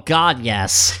have. Oh God,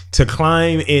 yes. To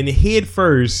climb in head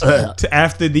first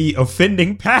after the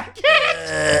offending package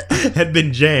had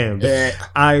been jammed.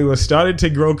 I was starting to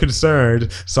grow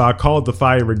concerned, so I called the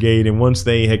fire brigade, and once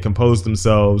they had composed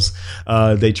themselves,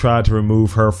 they tried to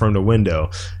remove her from the window.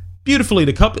 Beautifully,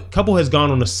 the couple has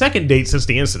gone on a second date since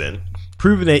the incident,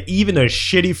 proving that even a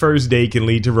shitty first date can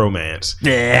lead to romance.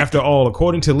 After all,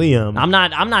 according to Liam, I'm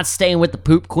not staying with the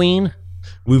poop queen.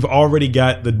 We've already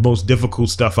got the most difficult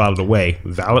stuff out of the way.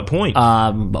 Valid point.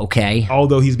 Okay.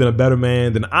 Although he's been a better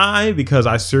man than I, because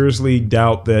I seriously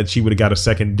doubt that she would have got a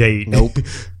second date. Nope.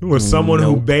 With someone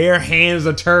who bare hands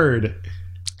a turd.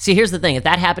 See, here's the thing. If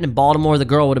that happened in Baltimore, the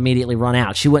girl would immediately run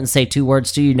out. She wouldn't say 2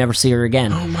 words to you. You'd never see her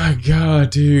again. Oh, my God,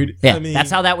 dude. Yeah, I mean,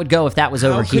 that's how that would go if that was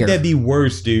over here. How could that be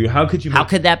worse, dude? How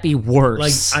could that be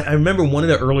worse? Like, I remember one of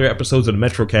the earlier episodes of the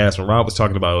Metrocast when Rob was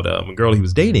talking about a girl he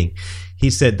was dating. He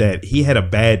said that he had a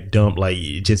bad dump, like,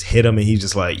 it just hit him, and he's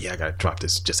just like, yeah, I gotta drop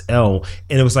this, just L.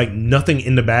 And it was like nothing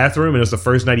in the bathroom, and it was the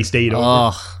first night he stayed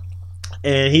over.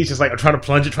 And he's just like, I'm trying to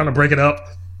plunge it, trying to break it up.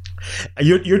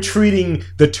 You're treating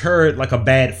the turd like a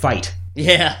bad fight.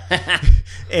 Yeah.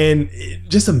 And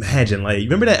just imagine, like,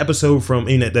 remember that episode from,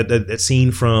 that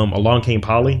scene from Along Came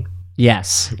Polly?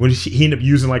 Yes. When he ended up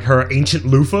using, like, her ancient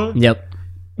loofah? Yep.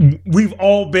 We've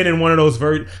all been in one of those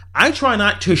I try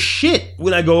not to shit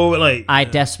when I go over, like... I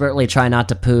desperately try not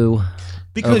to poo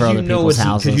because over other people's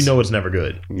houses. Because you know it's never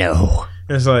good. No.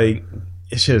 And it's like,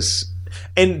 it's just...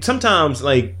 And sometimes,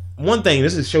 like, one thing,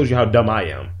 this shows you how dumb I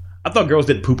am. I thought girls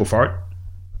didn't poop or fart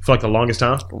for, like, the longest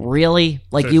time. Really?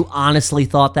 Like, you honestly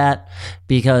thought that?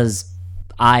 Because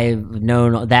I've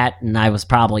known that, and I was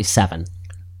probably 7.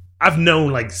 I've known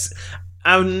since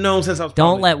I was...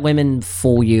 Don't let women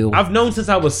fool you. I've known since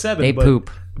I was 7. They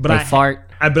poop. They fart.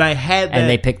 But I had that... And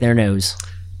they pick their nose.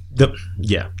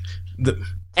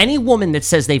 Any woman that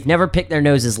says they've never picked their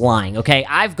nose is lying, okay?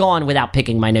 I've gone without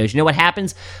picking my nose. You know what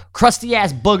happens?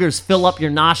 Crusty-ass boogers fill up your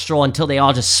nostril until they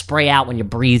all just spray out when you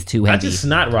breathe too heavy. I just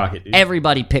snot rocket, dude.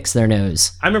 Everybody picks their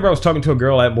nose. I remember I was talking to a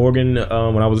girl at Morgan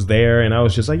when I was there, and I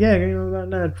was just like, yeah, I'm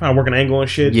not trying to work an angle and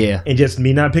shit. Yeah. And just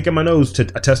me not picking my nose, to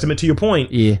a testament to your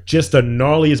point. Yeah. Just the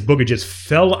gnarliest booger just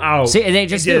fell out. See, they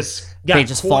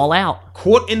just fall out.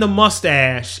 Caught in the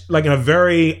mustache, like in a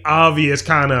very obvious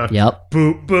kind of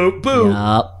boop, boop,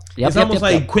 boop. It's almost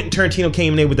like Quentin Tarantino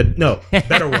came in there with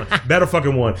better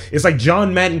fucking one. It's like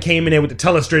John Madden came in there with the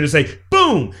telestrator to say,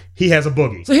 boom, he has a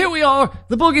boogie. So here we are,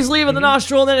 the boogie's leaving the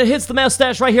nostril, and then it hits the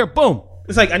mustache right here, boom.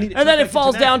 It's like, I need. And then it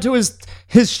falls down to his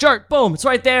shirt, boom, it's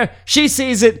right there. She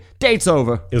sees it, date's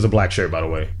over. It was a black shirt, by the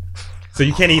way. So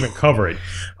you can't even cover it.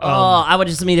 I would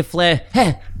just immediately flare.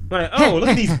 Like, look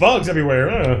at these bugs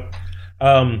everywhere.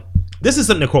 This is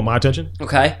something that caught my attention.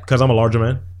 Okay. Because I'm a larger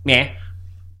man. Yeah.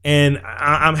 And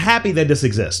I'm happy that this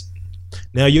exists.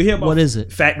 Now, you hear about what is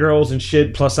it? Fat girls and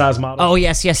shit, plus size models. Oh,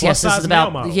 yes. This is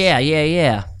about...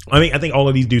 Yeah. I mean, I think all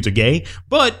of these dudes are gay,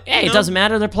 but... Hey, it doesn't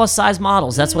matter. They're plus size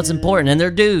models. That's what's important. And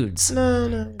they're dudes.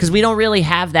 No. Because we don't really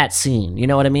have that scene. You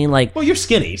know what I mean? Like... Well, you're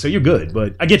skinny, so you're good,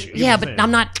 but I get you. Yeah, but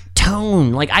I'm not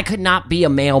tone. Like, I could not be a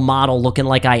male model looking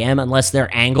like I am unless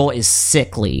their angle is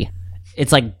sickly.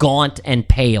 It's like gaunt and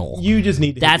pale. You just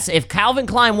need to... If Calvin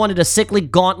Klein wanted a sickly,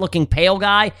 gaunt-looking pale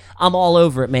guy, I'm all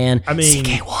over it, man. I mean...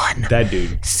 CK1. That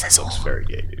dude Sizzle. looks very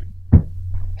gay, dude.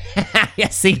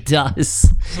 Yes, he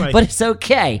does. Right. But it's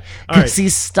okay, because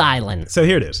he's styling. So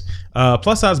here it is.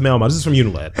 Plus size male model. This is from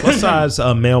Unilad. Plus size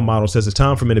male model says it's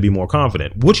time for men to be more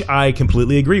confident, which I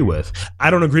completely agree with.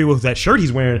 I don't agree with that shirt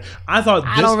he's wearing. I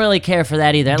don't really care for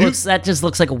that either. That just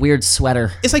looks like a weird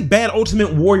sweater. It's like bad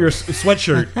Ultimate Warrior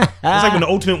sweatshirt. It's like when the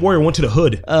Ultimate Warrior went to the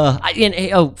hood.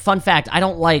 Fun fact, I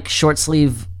don't like short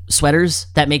sleeve sweaters.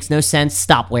 That makes no sense.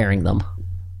 Stop wearing them.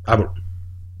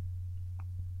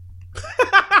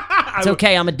 It's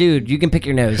okay, I'm a dude. You can pick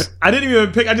your nose. I didn't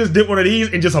even pick. I just did one of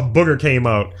these and just a booger came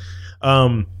out.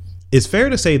 It's fair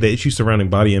to say that issues surrounding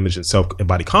body image and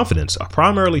body confidence are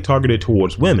primarily targeted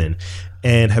towards women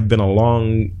and have been a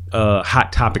long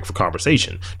hot topic for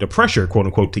conversation. The pressure, quote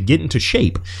unquote, to get into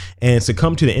shape and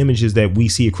succumb to the images that we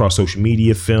see across social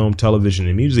media, film, television,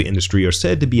 and music industry are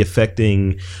said to be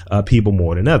affecting people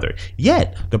more than other.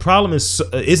 Yet, the problem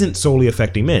isn't solely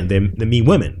affecting men. They mean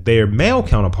women. Their male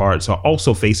counterparts are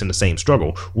also facing the same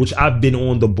struggle, which I've been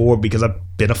on the board because I've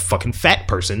been a fucking fat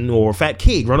person or a fat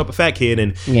kid, grown up a fat kid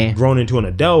and grown into an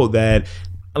adult that...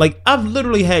 Like, I've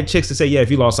literally had chicks to say, yeah, if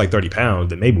you lost like 30 pounds,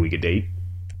 then maybe we could date.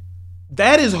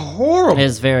 That is horrible. It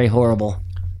is very horrible.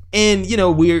 And,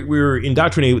 we're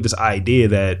indoctrinated with this idea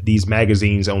that these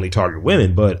magazines only target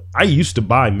women, but I used to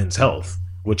buy Men's Health,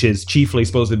 which is chiefly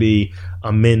supposed to be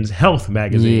a men's health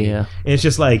magazine. Yeah. And it's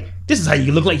just like, this is how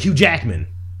you look like Hugh Jackman.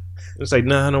 It's like,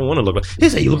 nah, I don't want to look like...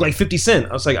 This is how you look like 50 Cent.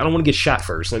 I was like, I don't want to get shot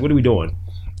first. Like, what are we doing?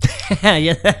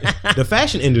 The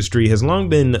fashion industry has long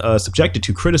been subjected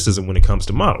to criticism when it comes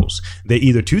to models. They're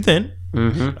either too thin,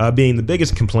 being the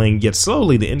biggest complaint, yet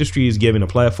slowly the industry is giving a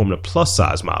platform to plus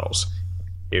size models.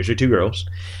 Here's your two girls.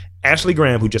 Ashley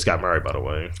Graham, who just got married, by the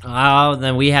way. Oh,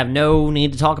 then we have no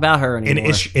need to talk about her anymore.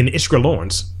 And Iskra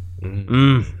Lawrence.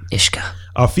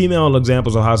 Ishka. Female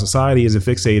examples of how society is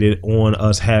fixated on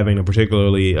us having a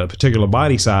particular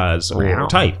body size or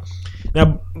type.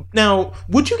 Now,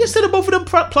 would you consider both of them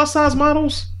plus size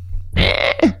models?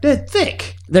 They're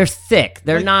thick. They're thick.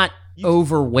 They're not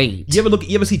overweight.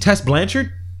 You ever see Tess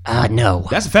Blanchard? No.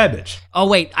 That's a fat bitch. Oh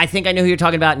wait, I think I know who you're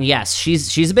talking about. And yes,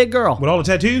 she's a big girl with all the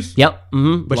tattoos. Yep.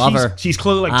 Mm-hmm. But Love her. She's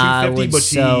clearly like 250, but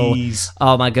she's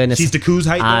oh my goodness, she's the Kuz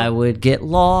height. I would get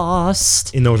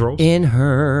lost in those roles. In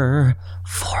her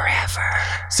forever.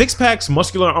 6 packs,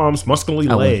 muscular arms, muscular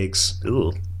legs.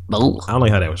 Ugh. Oh. I don't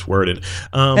like how that was worded.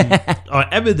 Are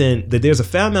evident that there's a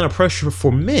fair amount of pressure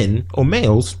for men or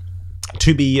males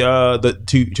to be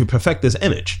to perfect this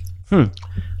image.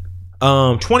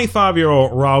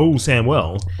 25-year-old Raul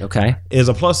Samuel is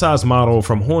a plus-size model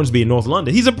from Hornsby in North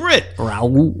London. He's a Brit.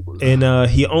 Raul. And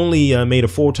he only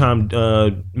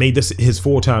made this his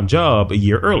full-time job a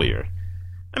year earlier.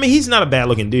 I mean, he's not a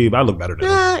bad-looking dude, but I look better than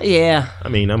him. Yeah. I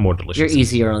mean, I'm more delicious. You're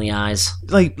easier on the eyes.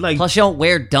 Like. Plus, you don't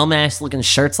wear dumbass-looking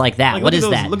shirts like that. What is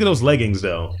that? Look at those leggings,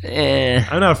 though.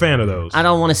 I'm not a fan of those. I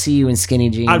don't want to see you in skinny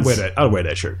jeans. I'd wear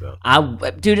that shirt, though.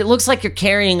 Dude, it looks like you're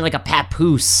carrying like a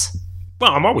papoose.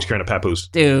 Well, I'm always carrying a papoose.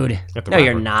 Dude, no,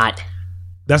 you're not.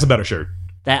 That's a better shirt.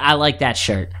 I like that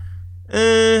shirt.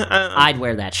 I'd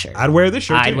wear that shirt. I'd wear this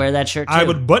shirt. I'd wear that shirt too. I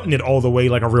would button it all the way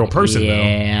like a real person, though.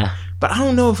 Yeah. But I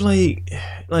don't know if like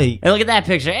hey, look at that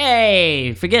picture.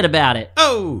 Hey, forget about it.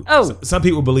 Oh. Some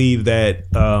people believe that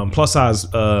plus size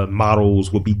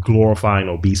models would be glorifying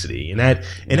obesity, and that's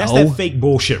that fake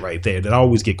bullshit right there that I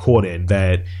always get caught in.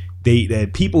 That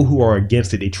people who are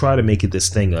against it, they try to make it this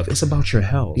thing of it's about your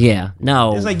health. Yeah,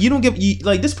 no, it's like you don't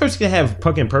like this person can have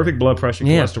fucking perfect blood pressure,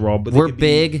 cholesterol, but we're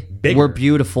big, we're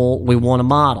beautiful, we want a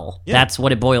model. Yeah. That's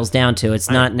what it boils down to.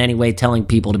 It's not in any way telling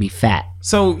people to be fat.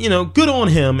 So good on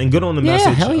him and good on the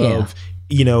message of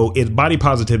it's body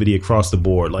positivity across the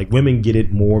board. Like women get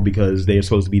it more because they're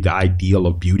supposed to be the ideal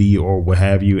of beauty or what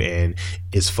have you, and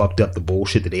it's fucked up the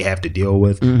bullshit that they have to deal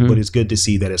with. Mm-hmm. But it's good to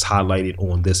see that it's highlighted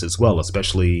on this as well,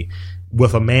 especially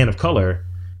with a man of color.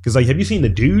 Because like, have you seen the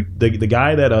dude, the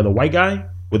guy that the white guy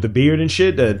with the beard and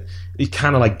shit that he's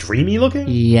kind of like dreamy looking?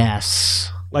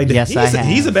 Yes. Like yes, I have.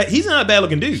 He's not a bad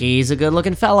looking dude. He's a good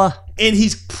looking fella, and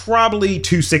he's probably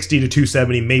 260 to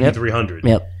 270, maybe 300.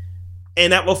 Yep.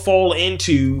 And that will fall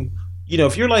into,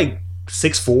 if you're like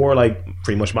 6'4", like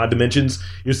pretty much my dimensions,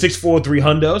 you're 6'4",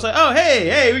 300. It's like, oh,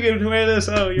 hey, we can wear this.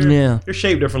 Oh, you're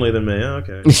shaped differently than me. Oh,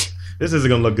 okay. This isn't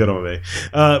going to look good on me.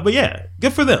 But yeah,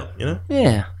 good for them,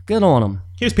 Yeah, good on them.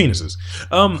 Here's penises.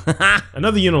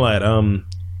 Another Unilad.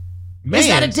 Is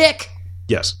that a dick?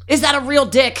 Yes. Is that a real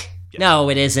dick? Yes. No,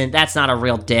 it isn't. That's not a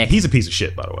real dick. He's a piece of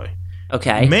shit, by the way.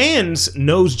 Okay. Man's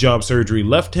nose job surgery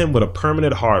left him with a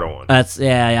permanent hard-on.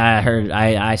 I heard.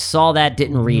 I saw that.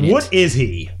 Didn't read it. What is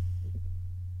he?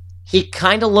 He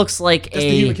kind of looks like the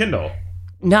human Kindle.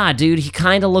 Nah, dude. He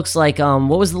kind of looks like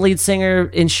what was the lead singer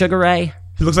in Sugar Ray?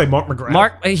 He looks like Mark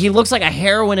McGrath. He looks like a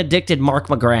heroin-addicted Mark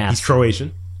McGrath. He's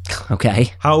Croatian.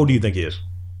 Okay. How old do you think he is?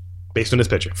 Based on this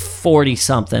picture.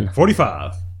 40-something.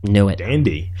 45. Knew it.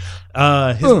 Dandy.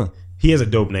 He has a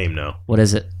dope name now. What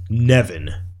is it?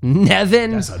 Nevin.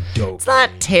 That's a dope. It's not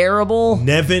terrible.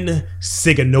 Nevin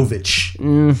Siganovich.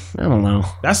 I don't know.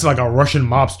 That's like a Russian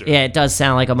mobster. Yeah, it does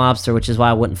sound like a mobster, which is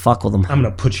why I wouldn't fuck with him. I'm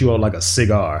gonna put you out like a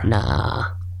cigar. Nah.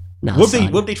 What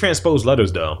if they transpose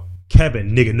letters though?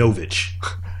 Kevin Niganovich.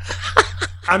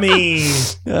 I mean,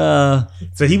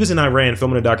 so he was in Iran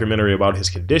filming a documentary about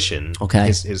his condition. Okay.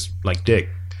 His like dick.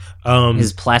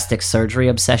 His plastic surgery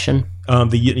obsession.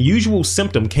 The usual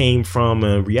symptom came from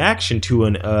a reaction to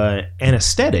an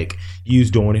anesthetic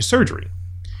used during his surgery.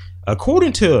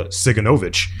 According to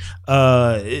Siganovich,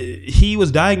 he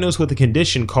was diagnosed with a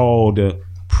condition called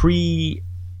priapism.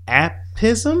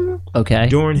 Okay.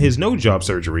 During his nose job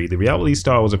surgery, the reality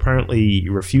star was apparently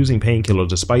refusing painkillers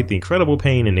despite the incredible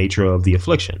pain and nature of the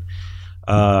affliction.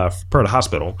 Per the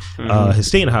hospital, his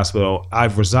stay in the hospital.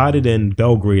 I've resided in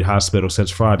Belgrade Hospital since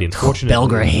Friday. Unfortunately,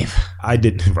 Belgrade. I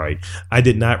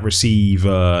did not receive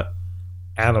I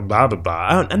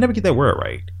never get that word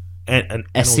right.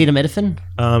 Acetaminophen.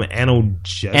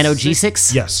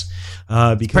 Analgesics. Yes,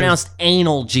 because pronounced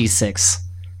analgesics.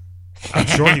 I'm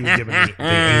sure he was giving me the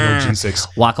analgesics.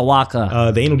 Waka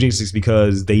waka. The analgesics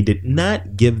because they did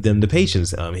not give them the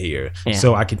patients here,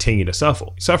 so I continue to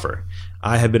suffer.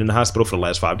 I have been in the hospital for the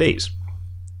last 5 days.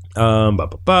 Had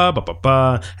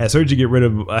surgery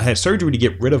to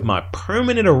get rid of my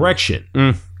permanent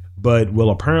erection, but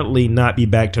will apparently not be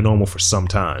back to normal for some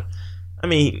time. I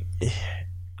mean,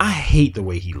 I hate the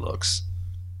way he looks.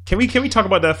 Can we talk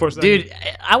about that for a second? Dude,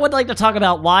 I would like to talk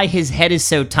about why his head is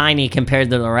so tiny compared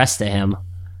to the rest of him.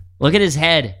 Look at his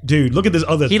head. Dude, look at this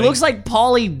other thing. He looks like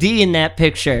Pauly D in that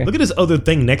picture. Look at this other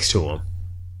thing next to him.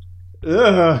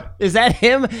 Ugh. Is that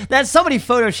him? That's somebody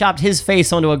photoshopped his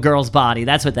face onto a girl's body.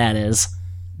 That's what that is.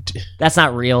 That's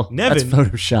not real. Nevin That's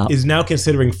Photoshop. Is now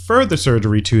considering further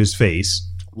surgery to his face.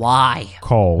 Why?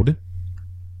 Called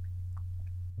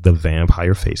the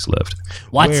vampire facelift.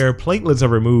 What? Where platelets are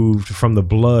removed from the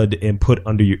blood and put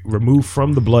under your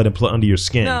under your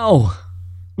skin. No.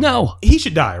 He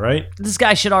should die, right? This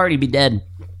guy should already be dead.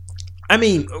 I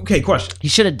mean, okay, question. He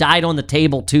should have died on the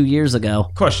table 2 years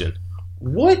ago. Question.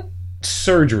 What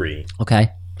surgery, okay,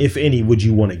 if any, would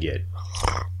you want to get?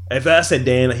 If I said,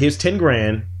 Dan, here's 10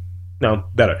 grand. No,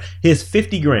 better. Here's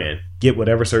 50 grand. Get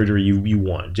whatever surgery you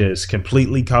want. Just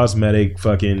completely cosmetic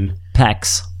fucking...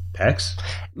 Pecs. Pecs?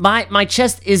 My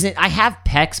chest isn't... I have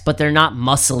pecs, but they're not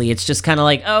muscly. It's just kind of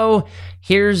like, oh,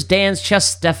 here's Dan's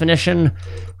chest definition.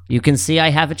 You can see I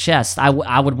have a chest. I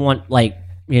would want, like,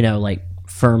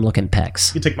 firm-looking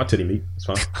pecs. You can take my titty meat. It's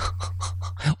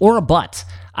fine. Or a butt.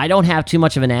 I don't have too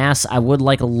much of an ass. I would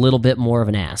like a little bit more of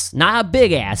an ass. Not a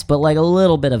big ass, but like a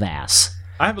little bit of ass.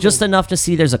 Just enough to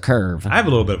see there's a curve. I have a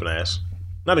little bit of an ass.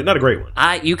 Not a great one.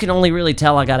 You can only really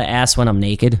tell I got an ass when I'm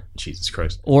naked. Jesus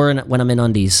Christ. Or when I'm in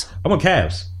undies. I want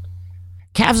calves.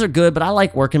 Calves are good, but I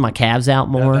like working my calves out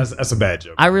more. That's a bad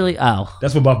joke.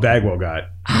 That's what Buff Bagwell got.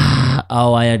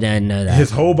 I didn't know that.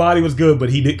 His whole body was good, but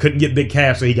he couldn't get big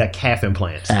calves, so he got calf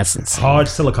implants. That's insane. Hard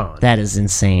silicone. That is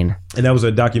insane. And that was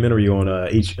a documentary on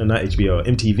not HBO,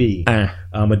 MTV.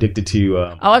 Addicted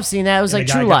to. I've seen that. It was like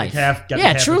True Life.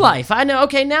 True Life. I know.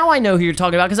 Okay, now I know who you're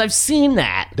talking about because I've seen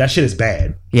that. That shit is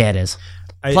bad. Yeah, it is.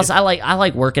 Plus, I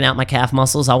like working out my calf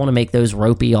muscles. I want to make those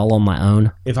ropey all on my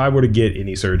own. If I were to get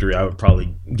any surgery, I would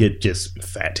probably get just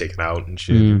fat taken out and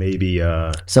shit. Maybe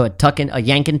so a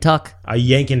yank and tuck. A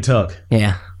yank and tuck.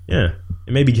 Yeah. And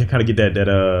maybe kind of get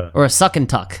that or a suck and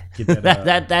tuck. Get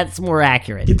that's more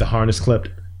accurate. Get the harness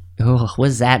clipped. Oh, what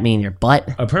does that mean? Your butt?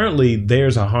 Apparently,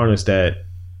 there's a harness that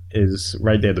is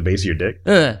right there at the base of your dick.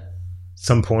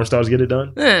 Some porn stars get it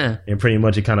done, and pretty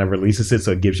much it kind of releases it,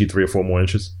 so it gives you 3 or 4 more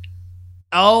inches.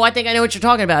 Oh, I think I know what you're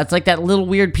talking about. It's like that little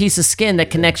weird piece of skin that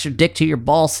connects your dick to your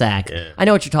ball sack. Yeah. I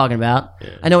know what you're talking about.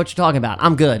 Yeah. I know what you're talking about.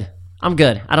 I'm good.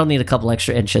 I don't need a couple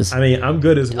extra inches. I mean, I'm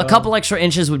good as well. A couple extra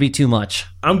inches would be too much.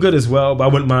 I'm good as well, but I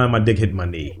wouldn't mind my dick hitting my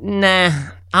knee. Nah,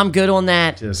 I'm good on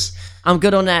that. I'm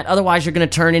good on that. Otherwise, you're going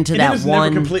to turn into that it's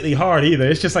one. Never completely hard either.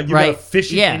 It's just like you got to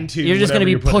fish it into. You're just going to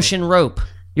be pushing rope.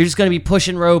 You're just going to be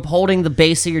pushing rope, holding the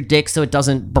base of your dick so it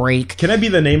doesn't break. Can that be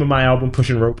the name of my album,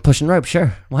 Pushing Rope? Pushing Rope,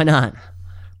 sure. Why not?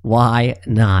 Why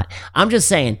not? I'm just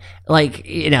saying, like,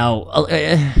 you'd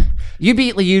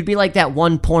be like that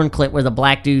one porn clip where the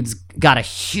black dude's got a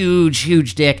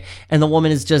huge dick and the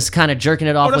woman is just kind of jerking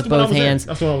it off with both hands.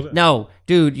 That's what I was at. No,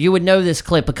 dude, you would know this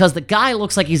clip because the guy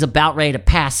looks like he's about ready to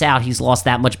pass out. He's lost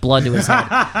that much blood to his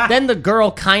head. Then the girl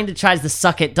kind of tries to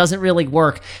suck it, doesn't really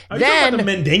work. Are you talking about the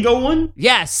Mandingo one?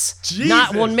 Yes.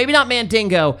 Jesus. Maybe not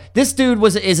Mandingo. This dude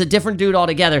is a different dude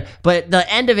altogether. But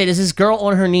the end of it is this girl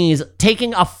on her knees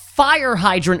taking a fire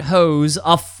hydrant hose,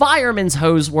 a fireman's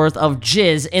hose worth of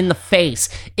jizz in the face.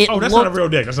 That's not a real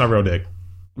dick. That's not a real dick.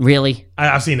 Really?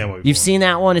 I've seen that one before. You've seen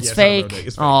that one? It's fake?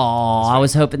 Oh, I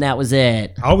was hoping that was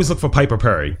it. I always look for Piper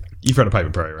Perry. You've heard of Piper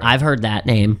Perry, right? I've heard that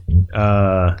name.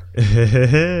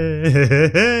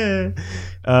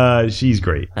 She's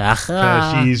great.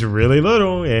 She's really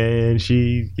little and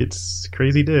she gets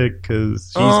crazy dick because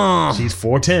she's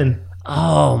 4'10".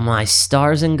 Oh, my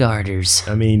stars and garters.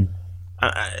 I mean,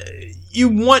 you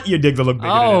want your dick to look bigger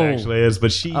than it actually is,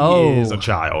 but she is a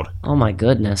child. Oh my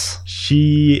goodness.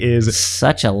 She is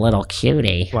such a little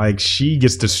cutie. Like, she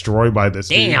gets destroyed by this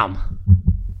Damn. dude.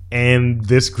 And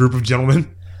this group of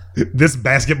gentlemen, this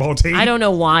basketball team. I don't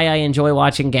know why I enjoy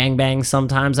watching gangbangs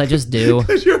sometimes. I just do.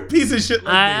 Because you're a piece of shit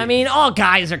like I mean, all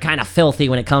guys are kind of filthy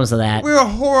when it comes to that. We're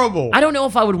horrible. I don't know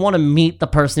if I would want to meet the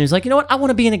person who's like, you know what? I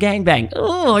want to be in a gangbang.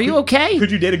 Oh, are you okay?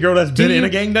 Could you date a girl that's been in a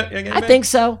gangbang? I think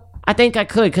so. I think I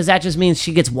could, because that just means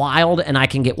she gets wild and I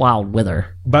can get wild with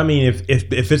her. But I mean, if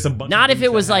it's a bunch not if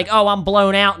it was like, oh, I'm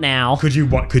blown out now. Could you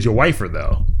wife her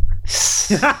though?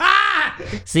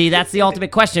 See, that's the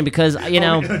ultimate question because, Danny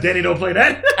don't play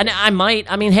that. And I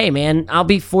might. I mean, hey, man, I'll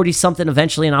be 40-something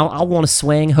eventually and I'll want to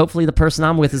swing. Hopefully the person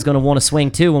I'm with is going to want to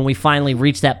swing too when we finally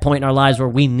reach that point in our lives where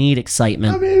we need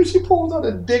excitement. I mean, if she pulls out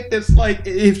a dick that's like,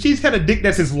 if she's had a dick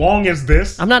that's as long as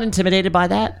this. I'm not intimidated by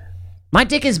that. My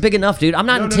dick is big enough, dude. I'm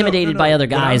not intimidated by other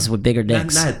guys with bigger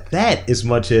dicks. Not that as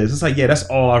much as, it's like, yeah, that's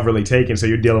all I've really taken, so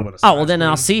you're dealing with a well, then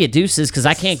I'll see you, deuces, because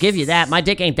I can't give you that. My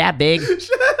dick ain't that big.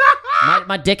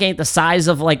 My dick ain't the size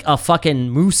of like a fucking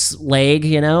moose leg,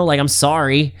 you know? Like, I'm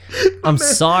sorry. I'm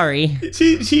sorry.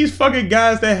 She's fucking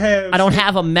guys that have... I don't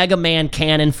have a Mega Man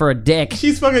cannon for a dick.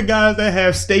 She's fucking guys that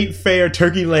have state fair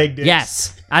turkey leg dicks.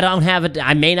 Yes.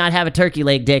 I may not have a turkey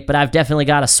leg dick, but I've definitely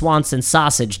got a Swanson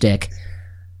sausage dick.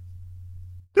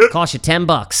 Cost you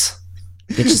 $10.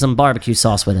 Get you some barbecue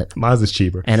sauce with it. Mine's is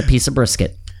cheaper. And a piece of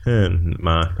brisket. And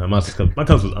my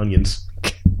comes with onions.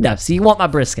 No, so you want my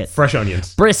brisket. Fresh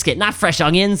onions. Brisket, not fresh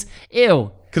onions.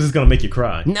 Ew. Because it's going to make you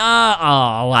cry. No.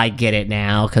 Oh, I get it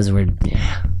now. Because we're...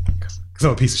 Yeah. Because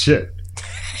I'm a piece of shit.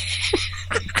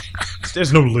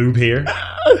 There's no lube here.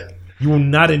 You will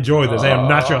not enjoy this. I am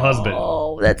not your husband.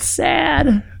 Oh, that's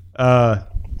sad.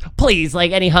 Please,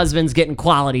 like any husband's getting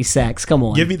quality sex. Come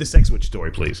on. Give me the sex witch story,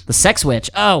 please. The sex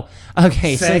witch. Oh,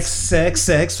 okay.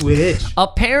 Sex witch.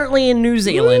 Apparently in New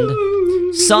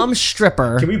Zealand, some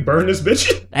stripper... Can we burn this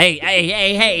bitch?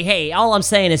 Hey. All I'm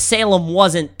saying is Salem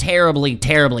wasn't terribly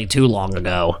too long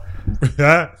ago.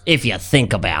 If you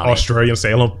think about it. Australian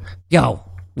Salem. Yo,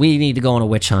 we need to go on a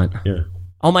witch hunt. Yeah.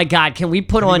 Oh my God! Can we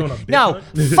put on? No,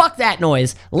 fuck that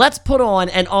noise. Let's put on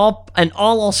an all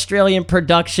Australian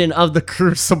production of The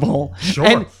Crucible, sure.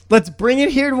 And let's bring it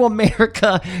here to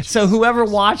America, so whoever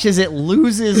watches it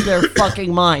loses their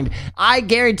fucking mind. I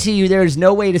guarantee you, there's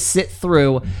no way to sit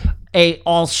through an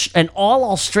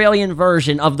all Australian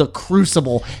version of The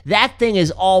Crucible. That thing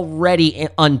is already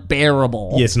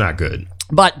unbearable. Yeah, it's not good.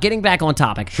 But getting back on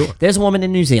topic, sure. There's a woman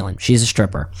in New Zealand. She's a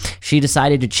stripper. She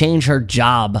decided to change her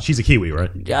job. She's a Kiwi,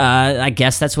 right? I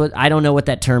guess that's what... I don't know what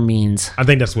that term means. I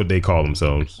think that's what they call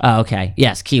themselves. Oh, okay.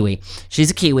 Yes, Kiwi.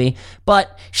 She's a Kiwi,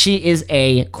 but she is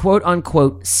a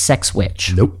quote-unquote sex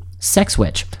witch. Nope. Sex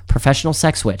witch. Professional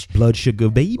sex witch. Blood sugar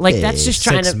baby. Like, that's just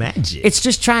trying sex to... magic. It's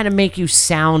just trying to make you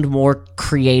sound more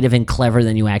creative and clever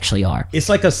than you actually are. It's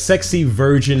like a sexy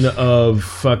version of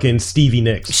fucking Stevie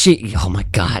Nicks. Oh my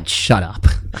God, shut up.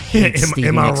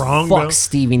 Am I wrong, Fuck though?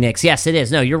 Stevie Nicks. Yes, it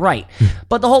is. No, you're right.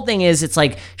 But the whole thing is, it's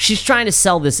like she's trying to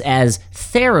sell this as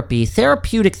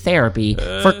therapeutic therapy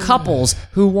for couples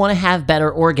who want to have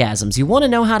better orgasms. You want to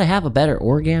know how to have a better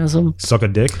orgasm? Suck a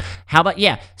dick? How about,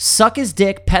 suck his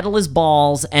dick, pedal his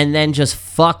balls, and then just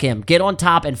fuck him. Get on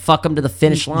top and fuck him to the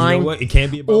finish line. You know what? It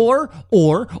can't be about... Or.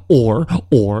 What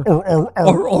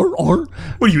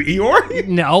are you, Eeyore?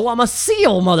 No, I'm a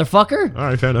seal, motherfucker. All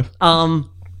right, fair enough.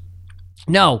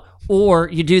 No, or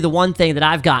you do the one thing that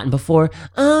I've gotten before.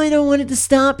 Oh, I don't want it to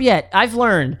stop yet. I've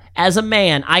learned, as a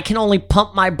man, I can only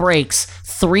pump my brakes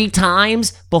 3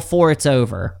 times before it's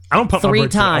over. I don't pump 3 my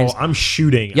brakes times. at all. I'm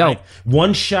shooting. Yo,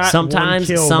 one shot, sometimes,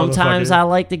 one kill, sometimes I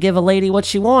like to give a lady what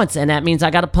she wants, and that means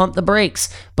I got to pump the brakes.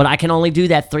 But I can only do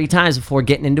that 3 times before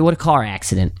getting into a car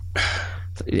accident.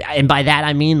 And by that,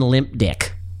 I mean limp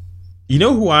dick. You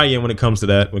know who I am when it comes to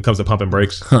that? When it comes to pumping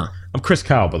brakes? Huh. I'm Chris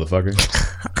Kyle, motherfucker.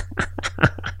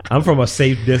 I'm from a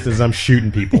safe distance. I'm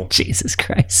shooting people. Jesus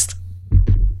Christ.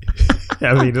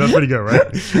 I mean, that's pretty good,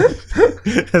 right?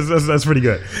 that's pretty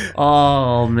good.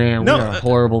 Oh, man. We are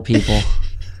horrible people.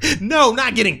 No,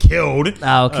 not getting killed.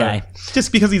 Oh, okay.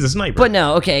 Just because he's a sniper. But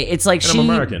no, okay. It's like I'm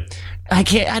American. I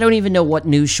don't even know what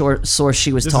news source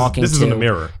she was talking to. This is in the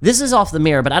Mirror. This is off the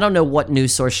Mirror, but I don't know what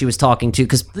news source she was talking to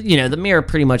because, the Mirror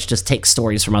pretty much just takes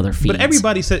stories from other feeds. But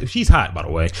everybody said she's hot, by the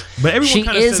way. But everyone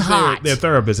kind of says hot. They're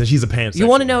therapist and she's a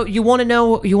pansexual. You want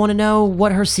to know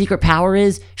what her secret power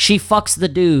is? She fucks the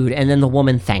dude and then the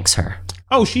woman thanks her.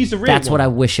 Oh, she's the red That's woman. what I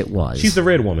wish it was. She's the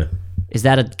red woman. Is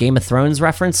that a Game of Thrones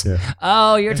reference? Yeah.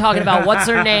 Oh, you're talking about what's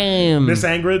her name? Miss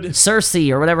Angrid?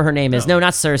 Cersei or whatever her name is. No,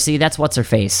 not Cersei. That's what's her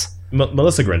face.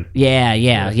 Melissa Grin. Yeah.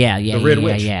 The Red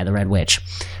Witch. Yeah, the Red Witch.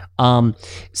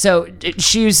 So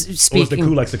she was speaking. Or as the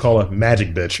crew likes to call her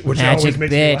magic bitch. Which Magic always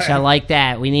makes me bitch. laugh. I like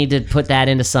that. We need to put that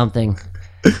into something.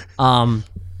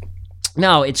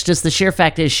 No, it's just the sheer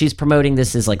fact is she's promoting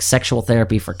this as like sexual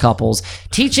therapy for couples,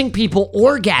 teaching people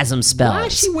orgasm spells. Why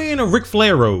is she wearing a Ric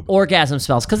Flair robe? Orgasm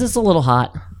spells, because it's a little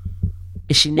hot.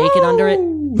 Is she naked under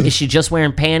it? Is she just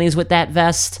wearing panties with that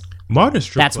vest? Modern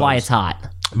strip That's clubs. why it's hot.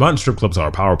 Modern strip clubs are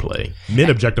a power play. Men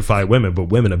objectify women, but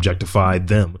women objectify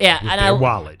them. Yeah, with and their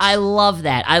wallets. I love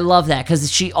that. I love that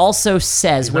because she also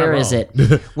says, where is it?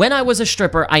 When I was a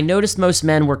stripper, I noticed most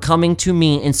men were coming to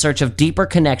me in search of deeper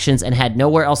connections and had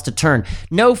nowhere else to turn.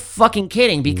 No fucking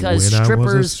kidding, because when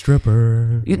strippers, I was a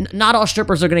stripper. not all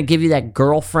strippers are going to give you that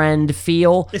girlfriend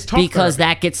feel It's talk because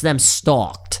therapy. that gets them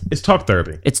stalked. It's talk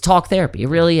therapy. It's talk therapy. It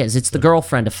really is. It's the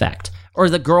girlfriend effect or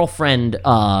the girlfriend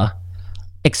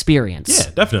experience. Yeah,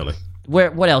 definitely.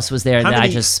 What else was there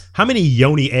How many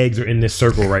yoni eggs are in this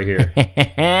circle right here?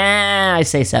 I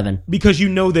say 7. Because you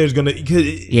know there's gonna.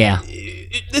 Yeah.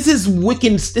 This is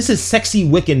Wiccan. This is sexy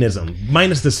Wiccanism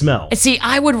minus the smell. See,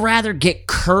 I would rather get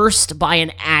cursed by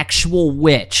an actual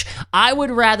witch. I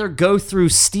would rather go through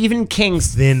Stephen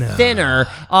King's Thinner.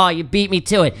 Oh, you beat me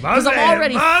to it. Because I'm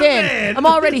already thin. Man. I'm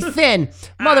already thin.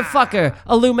 Motherfucker,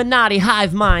 Illuminati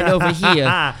hive mind over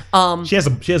here. She has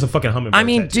a fucking hummingbird. I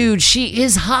mean, tattoo. dude, she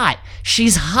is hot.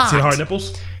 She's hot. See the hard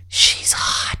nipples? She's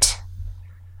hot.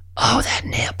 Oh, that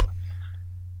nip.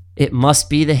 It must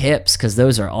be the hips, because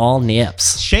those are all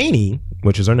nips. Shani,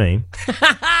 which is her name,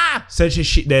 said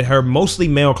that her mostly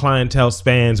male clientele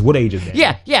spans what age is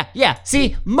that? Yeah.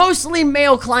 See, mostly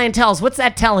male clienteles. What's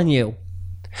that telling you?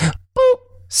 Boop.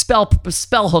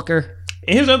 Spell hooker.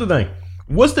 And here's the other thing.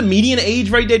 What's the median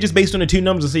age right there, just based on the two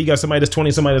numbers? So you got somebody that's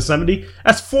 20, somebody that's 70?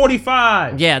 That's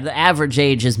 45. Yeah, the average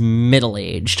age is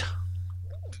middle-aged.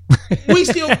 We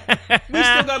still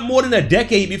got more than a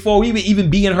decade before we would even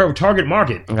be in her target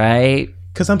market. Right?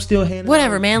 Because I'm still handing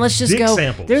Whatever, man. Let's just go.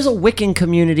 Samples. There's a Wiccan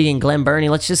community in Glen Burnie.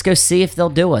 Let's just go see if they'll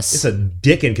do us. It's a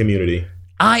dickin' community.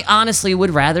 I honestly would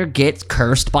rather get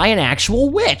cursed by an actual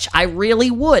witch. I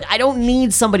really would. I don't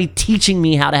need somebody teaching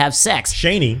me how to have sex.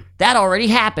 Shani. That already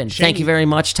happened. Thank you very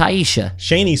much, Taisha.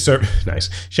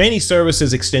 Shani's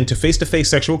services extend to face-to-face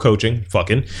sexual coaching,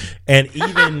 fucking, and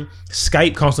even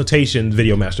Skype consultation,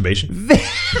 video masturbation.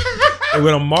 And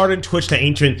with a modern twitch to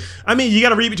ancient. I mean, you got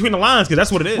to read between the lines because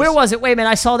that's what it is. Where was it? Wait a minute.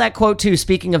 I saw that quote too.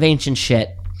 Speaking of ancient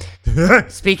shit. Where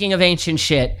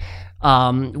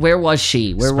was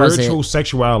she? Where was it? Spiritual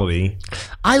sexuality.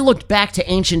 I looked back to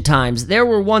ancient times. There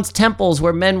were once temples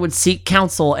where men would seek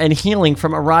counsel and healing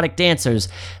from erotic dancers.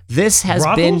 This has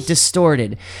been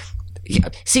distorted.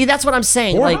 See, that's what I'm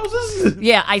saying.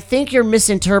 Yeah, I think you're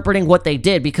misinterpreting what they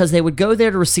did, because they would go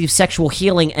there to receive sexual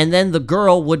healing, and then the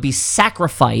girl would be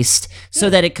sacrificed so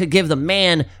that it could give the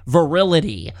man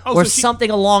virility or something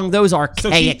along those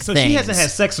archaic things. So she hasn't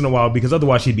had sex in a while because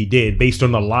otherwise she'd be dead based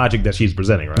on the logic that she's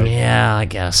presenting, right? Yeah, I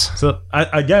guess. So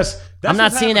I guess that's I'm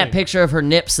not seeing that picture of her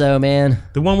nips though, man.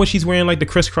 The one where she's wearing like the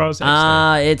crisscross.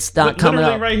 It's not coming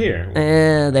up right here.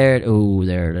 There it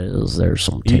is. There's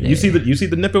some titty. You see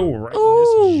the nipple right in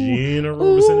this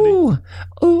general vicinity.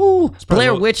 Ooh,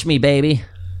 Blair Witch me, baby.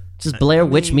 Just Blair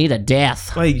Witch me to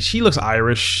death. Like, she looks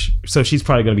Irish, so she's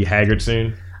probably gonna be haggard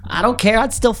soon. I don't care.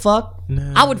 I'd still fuck.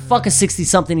 Nah. I would fuck a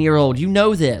 60-something-year-old. You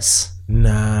know this.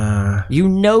 Nah. You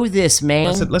know this,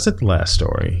 man. Let's hit the last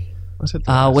story.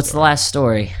 What's the last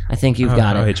story? I think you've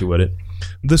got it. I'll hit you with it.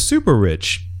 The super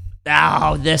rich.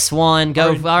 Oh, this one.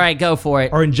 All right, go for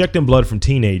it. Are injecting blood from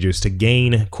teenagers to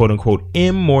gain, quote-unquote,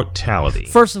 immortality.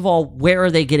 First of all, where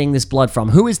are they getting this blood from?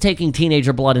 Who is taking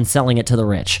teenager blood and selling it to the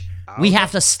rich? We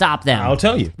have to stop them. I'll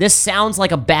tell you. This sounds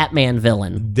like a Batman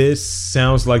villain. This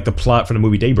sounds like the plot for the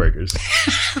movie Daybreakers.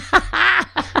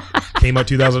 Came out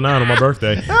 2009 on my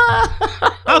birthday.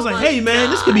 I was like, hey, man,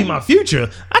 this could be my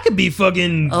future. I could be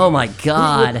fucking... Oh, my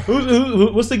God.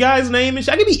 What's the guy's name? I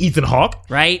could be Ethan Hawke.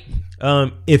 Right?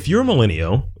 If you're a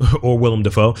millennial, or Willem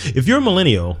Dafoe, if you're a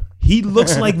millennial, he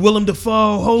looks like Willem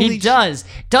Dafoe. Holy He does.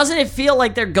 Doesn't it feel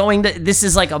like they're going to... This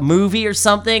is like a movie or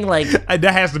something? Like that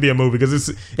has to be a movie because it's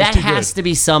that too has good. to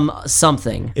be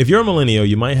something. If you're a millennial,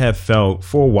 you might have felt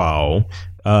for a while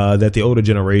that the older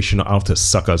generation are out to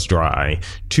suck us dry.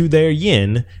 To their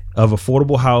yin of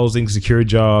affordable housing, secure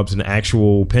jobs, and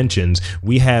actual pensions,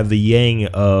 we have the yang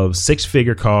of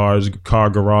six-figure cars, car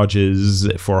garages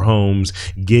for homes,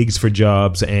 gigs for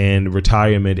jobs, and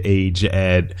retirement age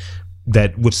at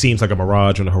that which seems like a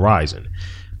mirage on the horizon.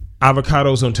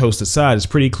 Avocados on toast aside, it's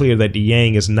pretty clear that the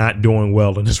yang is not doing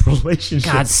well in this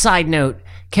relationship. God, side note,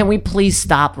 can we please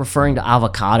stop referring to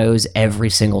avocados every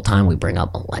single time we bring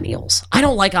up millennials? I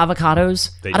don't like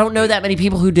avocados. I don't know that many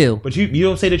people who do. But you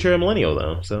don't say that you're a millennial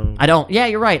though, so I don't. Yeah,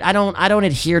 you're right. I don't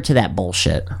adhere to that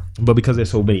bullshit. But because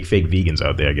there's so many fake vegans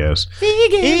out there, I guess.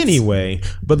 Vegans. Anyway,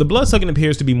 but the blood sucking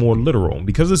appears to be more literal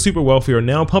because the super wealthy are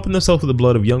now pumping themselves with the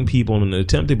blood of young people in an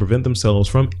attempt to prevent themselves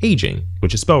from aging,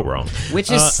 which is spelled wrong. Which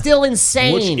is still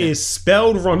insane. Which is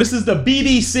spelled wrong. This is the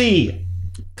BBC.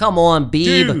 Come on,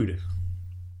 Beeb. Dude.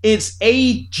 It's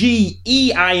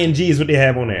AGEING is what they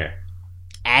have on there.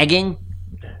 Agging?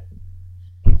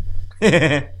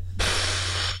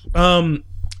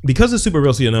 Because of super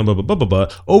real number,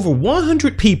 over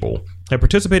 100 people have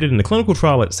participated in the clinical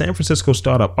trial at San Francisco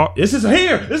startup. This is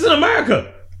here. This is in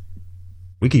America.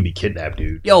 We could be kidnapped,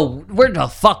 dude. Yo, where the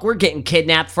fuck? We're getting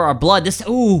kidnapped for our blood.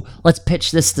 Let's pitch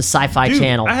this to Sci-Fi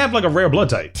Channel. I have like a rare blood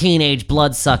type. Teenage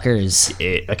bloodsuckers.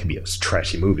 That could be a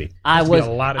trashy movie. I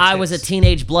was a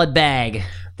teenage blood bag.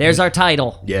 There's our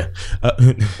title. Yeah.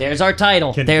 There's our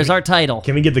title. Our title.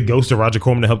 Can we get the ghost of Roger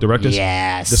Corman to help direct us?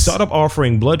 Yes. The startup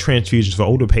offering blood transfusions for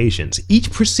older patients.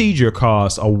 Each procedure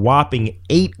costs a whopping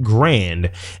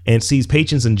 $8,000 and sees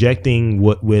patients injected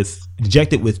with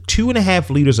 2.5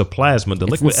 liters of plasma, the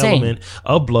liquid element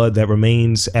of blood that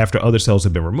remains after other cells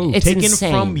have been removed, taken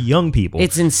from young people.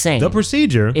 It's insane. The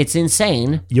procedure. It's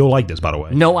insane. You'll like this, by the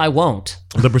way. No, I won't.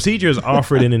 The procedure is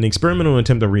offered in an experimental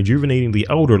attempt of rejuvenating the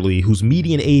elderly whose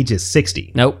median age is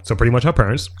 60. Nope. So pretty much our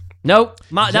parents. Nope.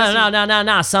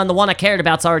 No, son. The one I cared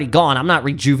about's already gone. I'm not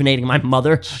rejuvenating my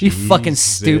mother. Are you fucking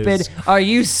stupid? Are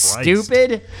you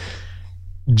stupid?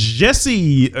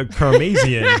 Jesse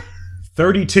Karmazian,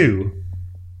 32,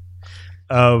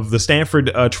 of the Stanford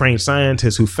trained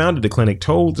scientist who founded the clinic,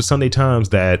 told the Sunday Times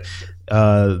that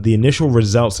the initial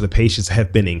results of the patients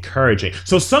have been encouraging.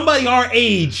 So somebody our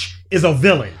age is a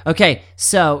villain. Okay,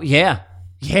 so yeah.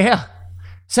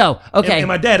 So okay, and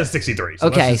my dad is 63. So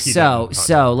okay,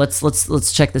 so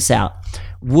let's check this out.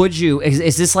 Would you?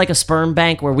 Is this like a sperm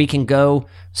bank where we can go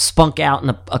spunk out in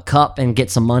a cup and get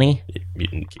some money?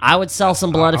 I would sell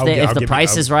some blood if the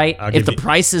price is right. If the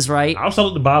price is right, I'll sell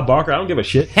it to Bob Barker. I don't give a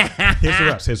shit.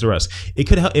 Here's the rest.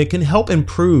 It can help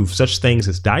improve such things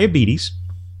as diabetes,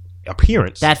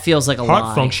 appearance, that feels like a heart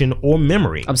lie. function, or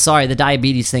memory. I'm sorry, the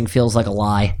diabetes thing feels like a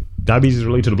lie. Diabetes is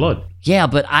related to the blood. Yeah,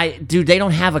 but they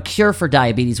don't have a cure for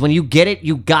diabetes. When you get it,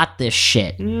 you got this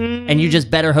shit. And you just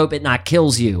better hope it not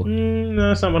kills you. No,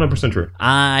 that's not 100% true.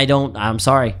 I'm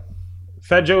sorry.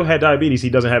 Fat Joe had diabetes. He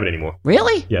doesn't have it anymore.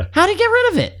 Really? Yeah. How'd he get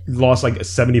rid of it? He lost like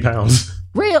 70 pounds.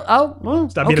 Real? Oh, well,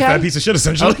 Stop being a fat piece of shit,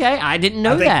 essentially. Okay, I didn't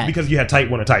know that. Because you had type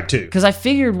 1 and type 2. Because I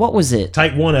figured, what was it?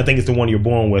 Type 1, I think, is the one you're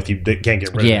born with. You can't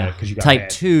get rid of it because you got type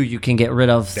 2 you can get rid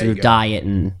of through diet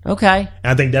and okay.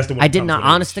 And I think that's the one. I did not,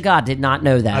 honest to God, did not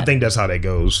know that. I think that's how that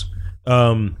goes.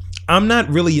 I'm not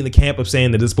really in the camp of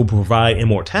saying that this will provide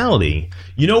immortality.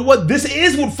 You know what? This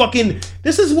is what fuck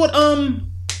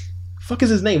is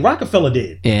his name? Rockefeller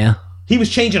did. Yeah. He was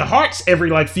changing hearts every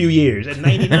like few years. At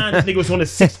 99, this nigga was on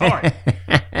his 6th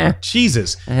heart.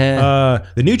 Jesus. The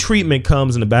new treatment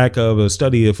comes in the back of a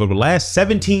study for the last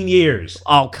 17 years.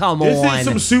 Oh, come on. This is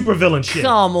some supervillain shit.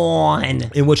 Come on.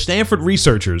 In which Stanford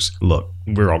researchers, look,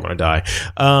 we're all going to die.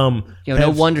 No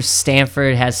wonder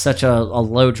Stanford has such a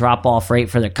low drop-off rate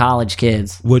for their college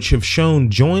kids. Which have shown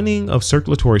joining of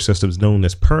circulatory systems known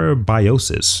as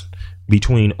perbiosis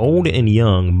between old and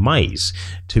young mice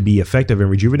to be effective in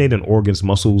rejuvenating organs,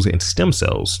 muscles, and stem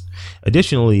cells.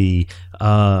 Additionally,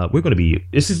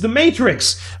 this is the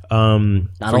Matrix. I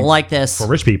don't like this. For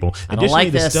rich people. Additionally,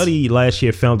 the study last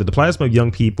year found that the plasma of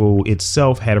young people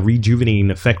itself had a rejuvenating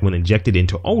effect when injected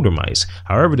into older mice.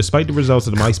 However, despite the results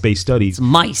of the mice-based studies,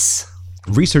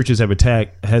 researchers have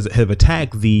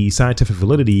attacked the scientific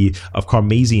validity of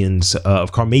Karmazian's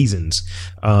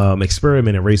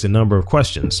experiment and raised a number of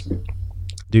questions.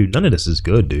 Dude, none of this is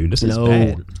good, dude. This is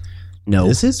bad. No.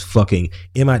 This is fucking...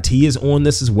 MIT is on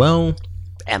this as well.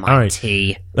 MIT.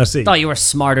 Right. Let's see. I thought you were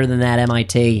smarter than that,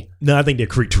 MIT. No, I think they're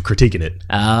critiquing it.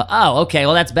 Okay.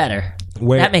 Well, that's better.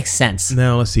 That makes sense.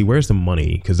 Now, let's see. Where's the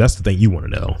money? Because that's the thing you want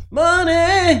to know.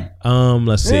 Money!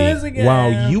 Let's see.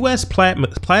 While U.S.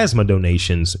 plasma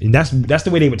donations... And that's the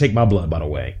way they would take my blood, by the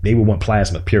way. They would want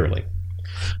plasma purely.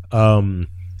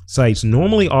 Sites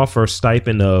normally offer a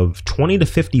stipend of $20 to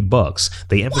 $50.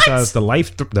 They emphasize the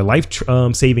life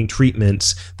saving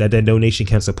treatments that donation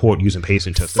can support using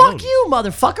patient testimonials. Fuck you,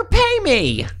 motherfucker! Pay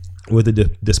me. With a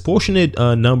disproportionate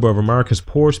number of America's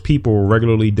poorest people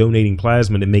regularly donating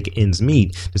plasma to make ends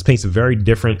meet, this paints a very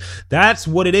different. That's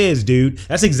what it is, dude.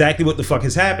 That's exactly what the fuck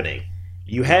is happening.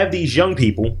 You have these young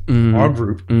people, our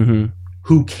group,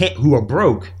 who are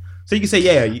broke. So you can say,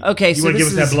 yeah, okay, you want to give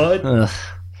us that blood?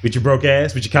 With your broke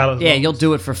ass, with your college loans? You'll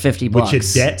do it for $50. With your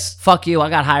debts? Fuck you, I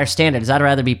got higher standards. I'd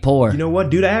rather be poor. You know what?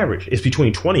 Do the average. It's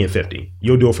between 20 and 50.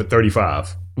 You'll do it for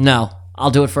 35. No, I'll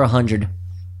do it for 100.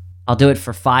 I'll do it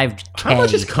for $5K. How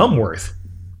much is cum worth?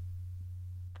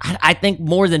 I think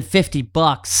more than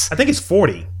 $50. I think it's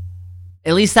 40.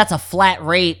 At least that's a flat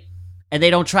rate, and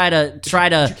they don't try to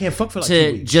you can't fuck for like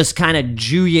 2 weeks. Just kind of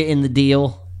Jew you in the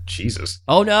deal. Jesus.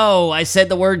 Oh no, I said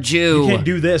the word Jew. You can't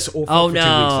do this or fuck for 2 weeks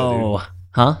though, dude.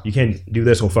 Huh? You can't do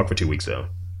this or fuck for 2 weeks though.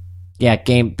 Yeah,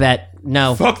 game bet.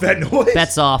 No. Fuck that noise.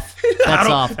 Bet's off. Bet's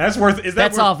off. That's worth.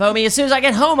 That's off, homie. As soon as I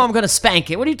get home, I'm gonna spank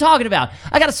it. What are you talking about?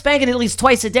 I gotta spank it at least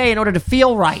twice a day in order to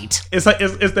feel right. It's like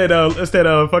it's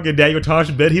that fucking Daniel Tosh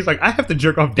bit. He's like, I have to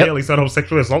jerk off daily so I don't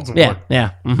sexually assault someone.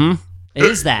 Yeah. Mm-hmm. It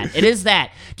is that. It is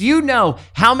that. Do you know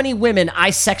how many women I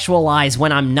sexualize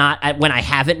when when I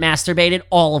haven't masturbated?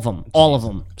 All of them. All of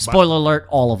them. Spoiler alert,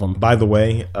 all of them. By the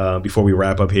way, before we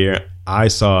wrap up here, I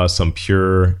saw some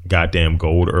pure goddamn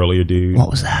gold earlier, dude. What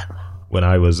was that? When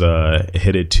I was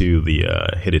headed to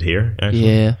the Headed Here, actually.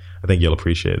 Yeah. I think you'll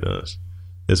appreciate this.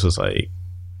 This was like,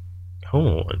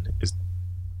 hold on.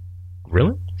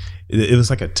 Really? It was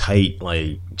like a tight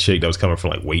like chick that was coming from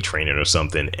like weight training or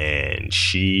something, and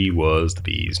she was the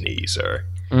bee's knees, sir.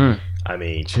 I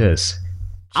mean, just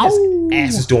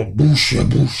asses doing boosha,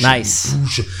 boosha, nice.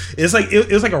 Boosha. It's like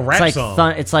it was like a rap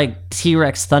song. It's like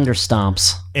T-Rex thunder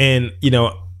stomps. And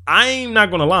I'm not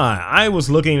gonna lie, I was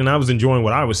looking and I was enjoying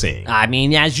what I was seeing. I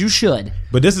mean, as you should.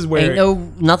 But this is where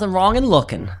nothing wrong in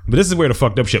looking. But this is where the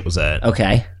fucked up shit was at.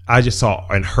 Okay. I just saw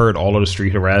and heard all of the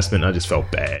street harassment. And I just felt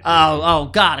bad. Oh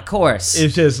God, of course.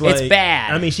 It's just like, it's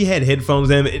bad. I mean, she had headphones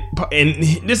in, and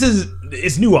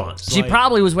it's nuanced. She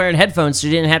probably was wearing headphones, so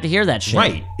she didn't have to hear that shit.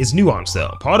 Right. It's nuanced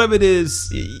though. Part of it is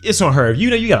it's on her. If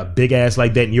you got a big ass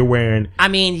like that, and you're wearing. I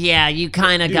mean, yeah, you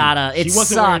kind of gotta. It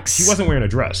sucks. She wasn't wearing a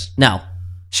dress. No,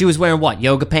 she was wearing what?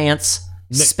 Yoga pants,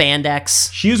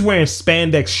 spandex. She was wearing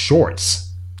spandex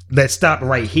shorts that stopped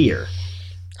right here.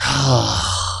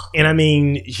 And I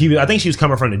mean, I think she was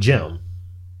coming from the gym,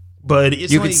 but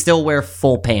you could still wear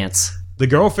full pants. The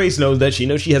girl face knows that. She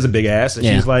knows she has a big ass, and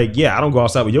she's like, "Yeah, I don't go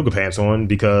outside with yoga pants on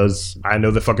because I know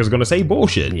the fucker's gonna say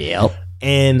bullshit." Yep.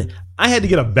 And I had to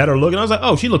get a better look, and I was like,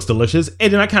 "Oh, she looks delicious."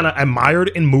 And then I kind of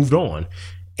admired and moved on.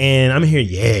 And I'm here,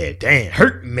 yeah, damn,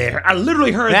 hurt me. I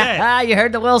literally heard that. You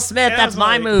heard the Will Smith. That's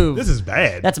my move. This is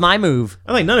bad. That's my move.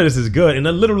 I'm like, none of this is good. And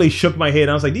I literally shook my head.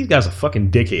 I was like, these guys are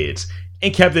fucking dickheads,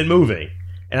 and kept it moving.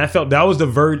 And I felt that was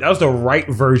the right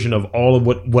version of all of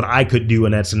what I could do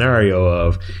in that scenario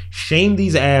of shame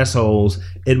these assholes,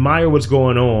 admire what's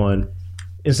going on,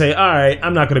 and say, all right,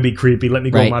 I'm not going to be creepy. Let me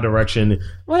go my direction.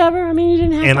 Whatever. I mean, you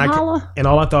didn't have to holla. And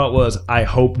all I thought was, I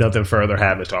hope nothing further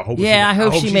happens to her. I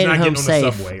hope she made it home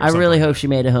safe. I really hope she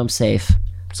made it home safe.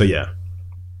 So, yeah.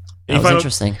 That was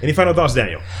interesting. Any final thoughts,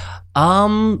 Daniel?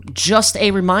 Just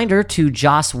a reminder to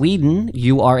Joss Whedon,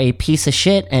 you are a piece of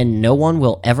shit and no one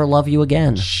will ever love you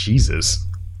again. Jesus.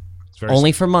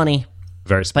 Only for money.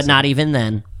 Very specific. But not even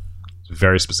then.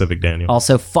 Very specific, Daniel.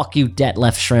 Also, fuck you,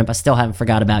 Detlef Shrimp. I still haven't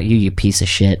forgot about you, you piece of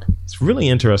shit. It's really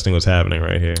interesting what's happening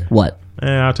right here. What?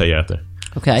 I'll tell you after.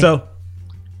 Okay. So,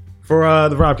 for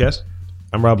the Robcast,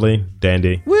 I'm Rob Lee,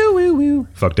 Dandy. Woo, woo, woo.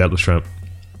 Fuck Detlef Shrimp.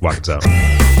 Walk us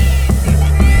out.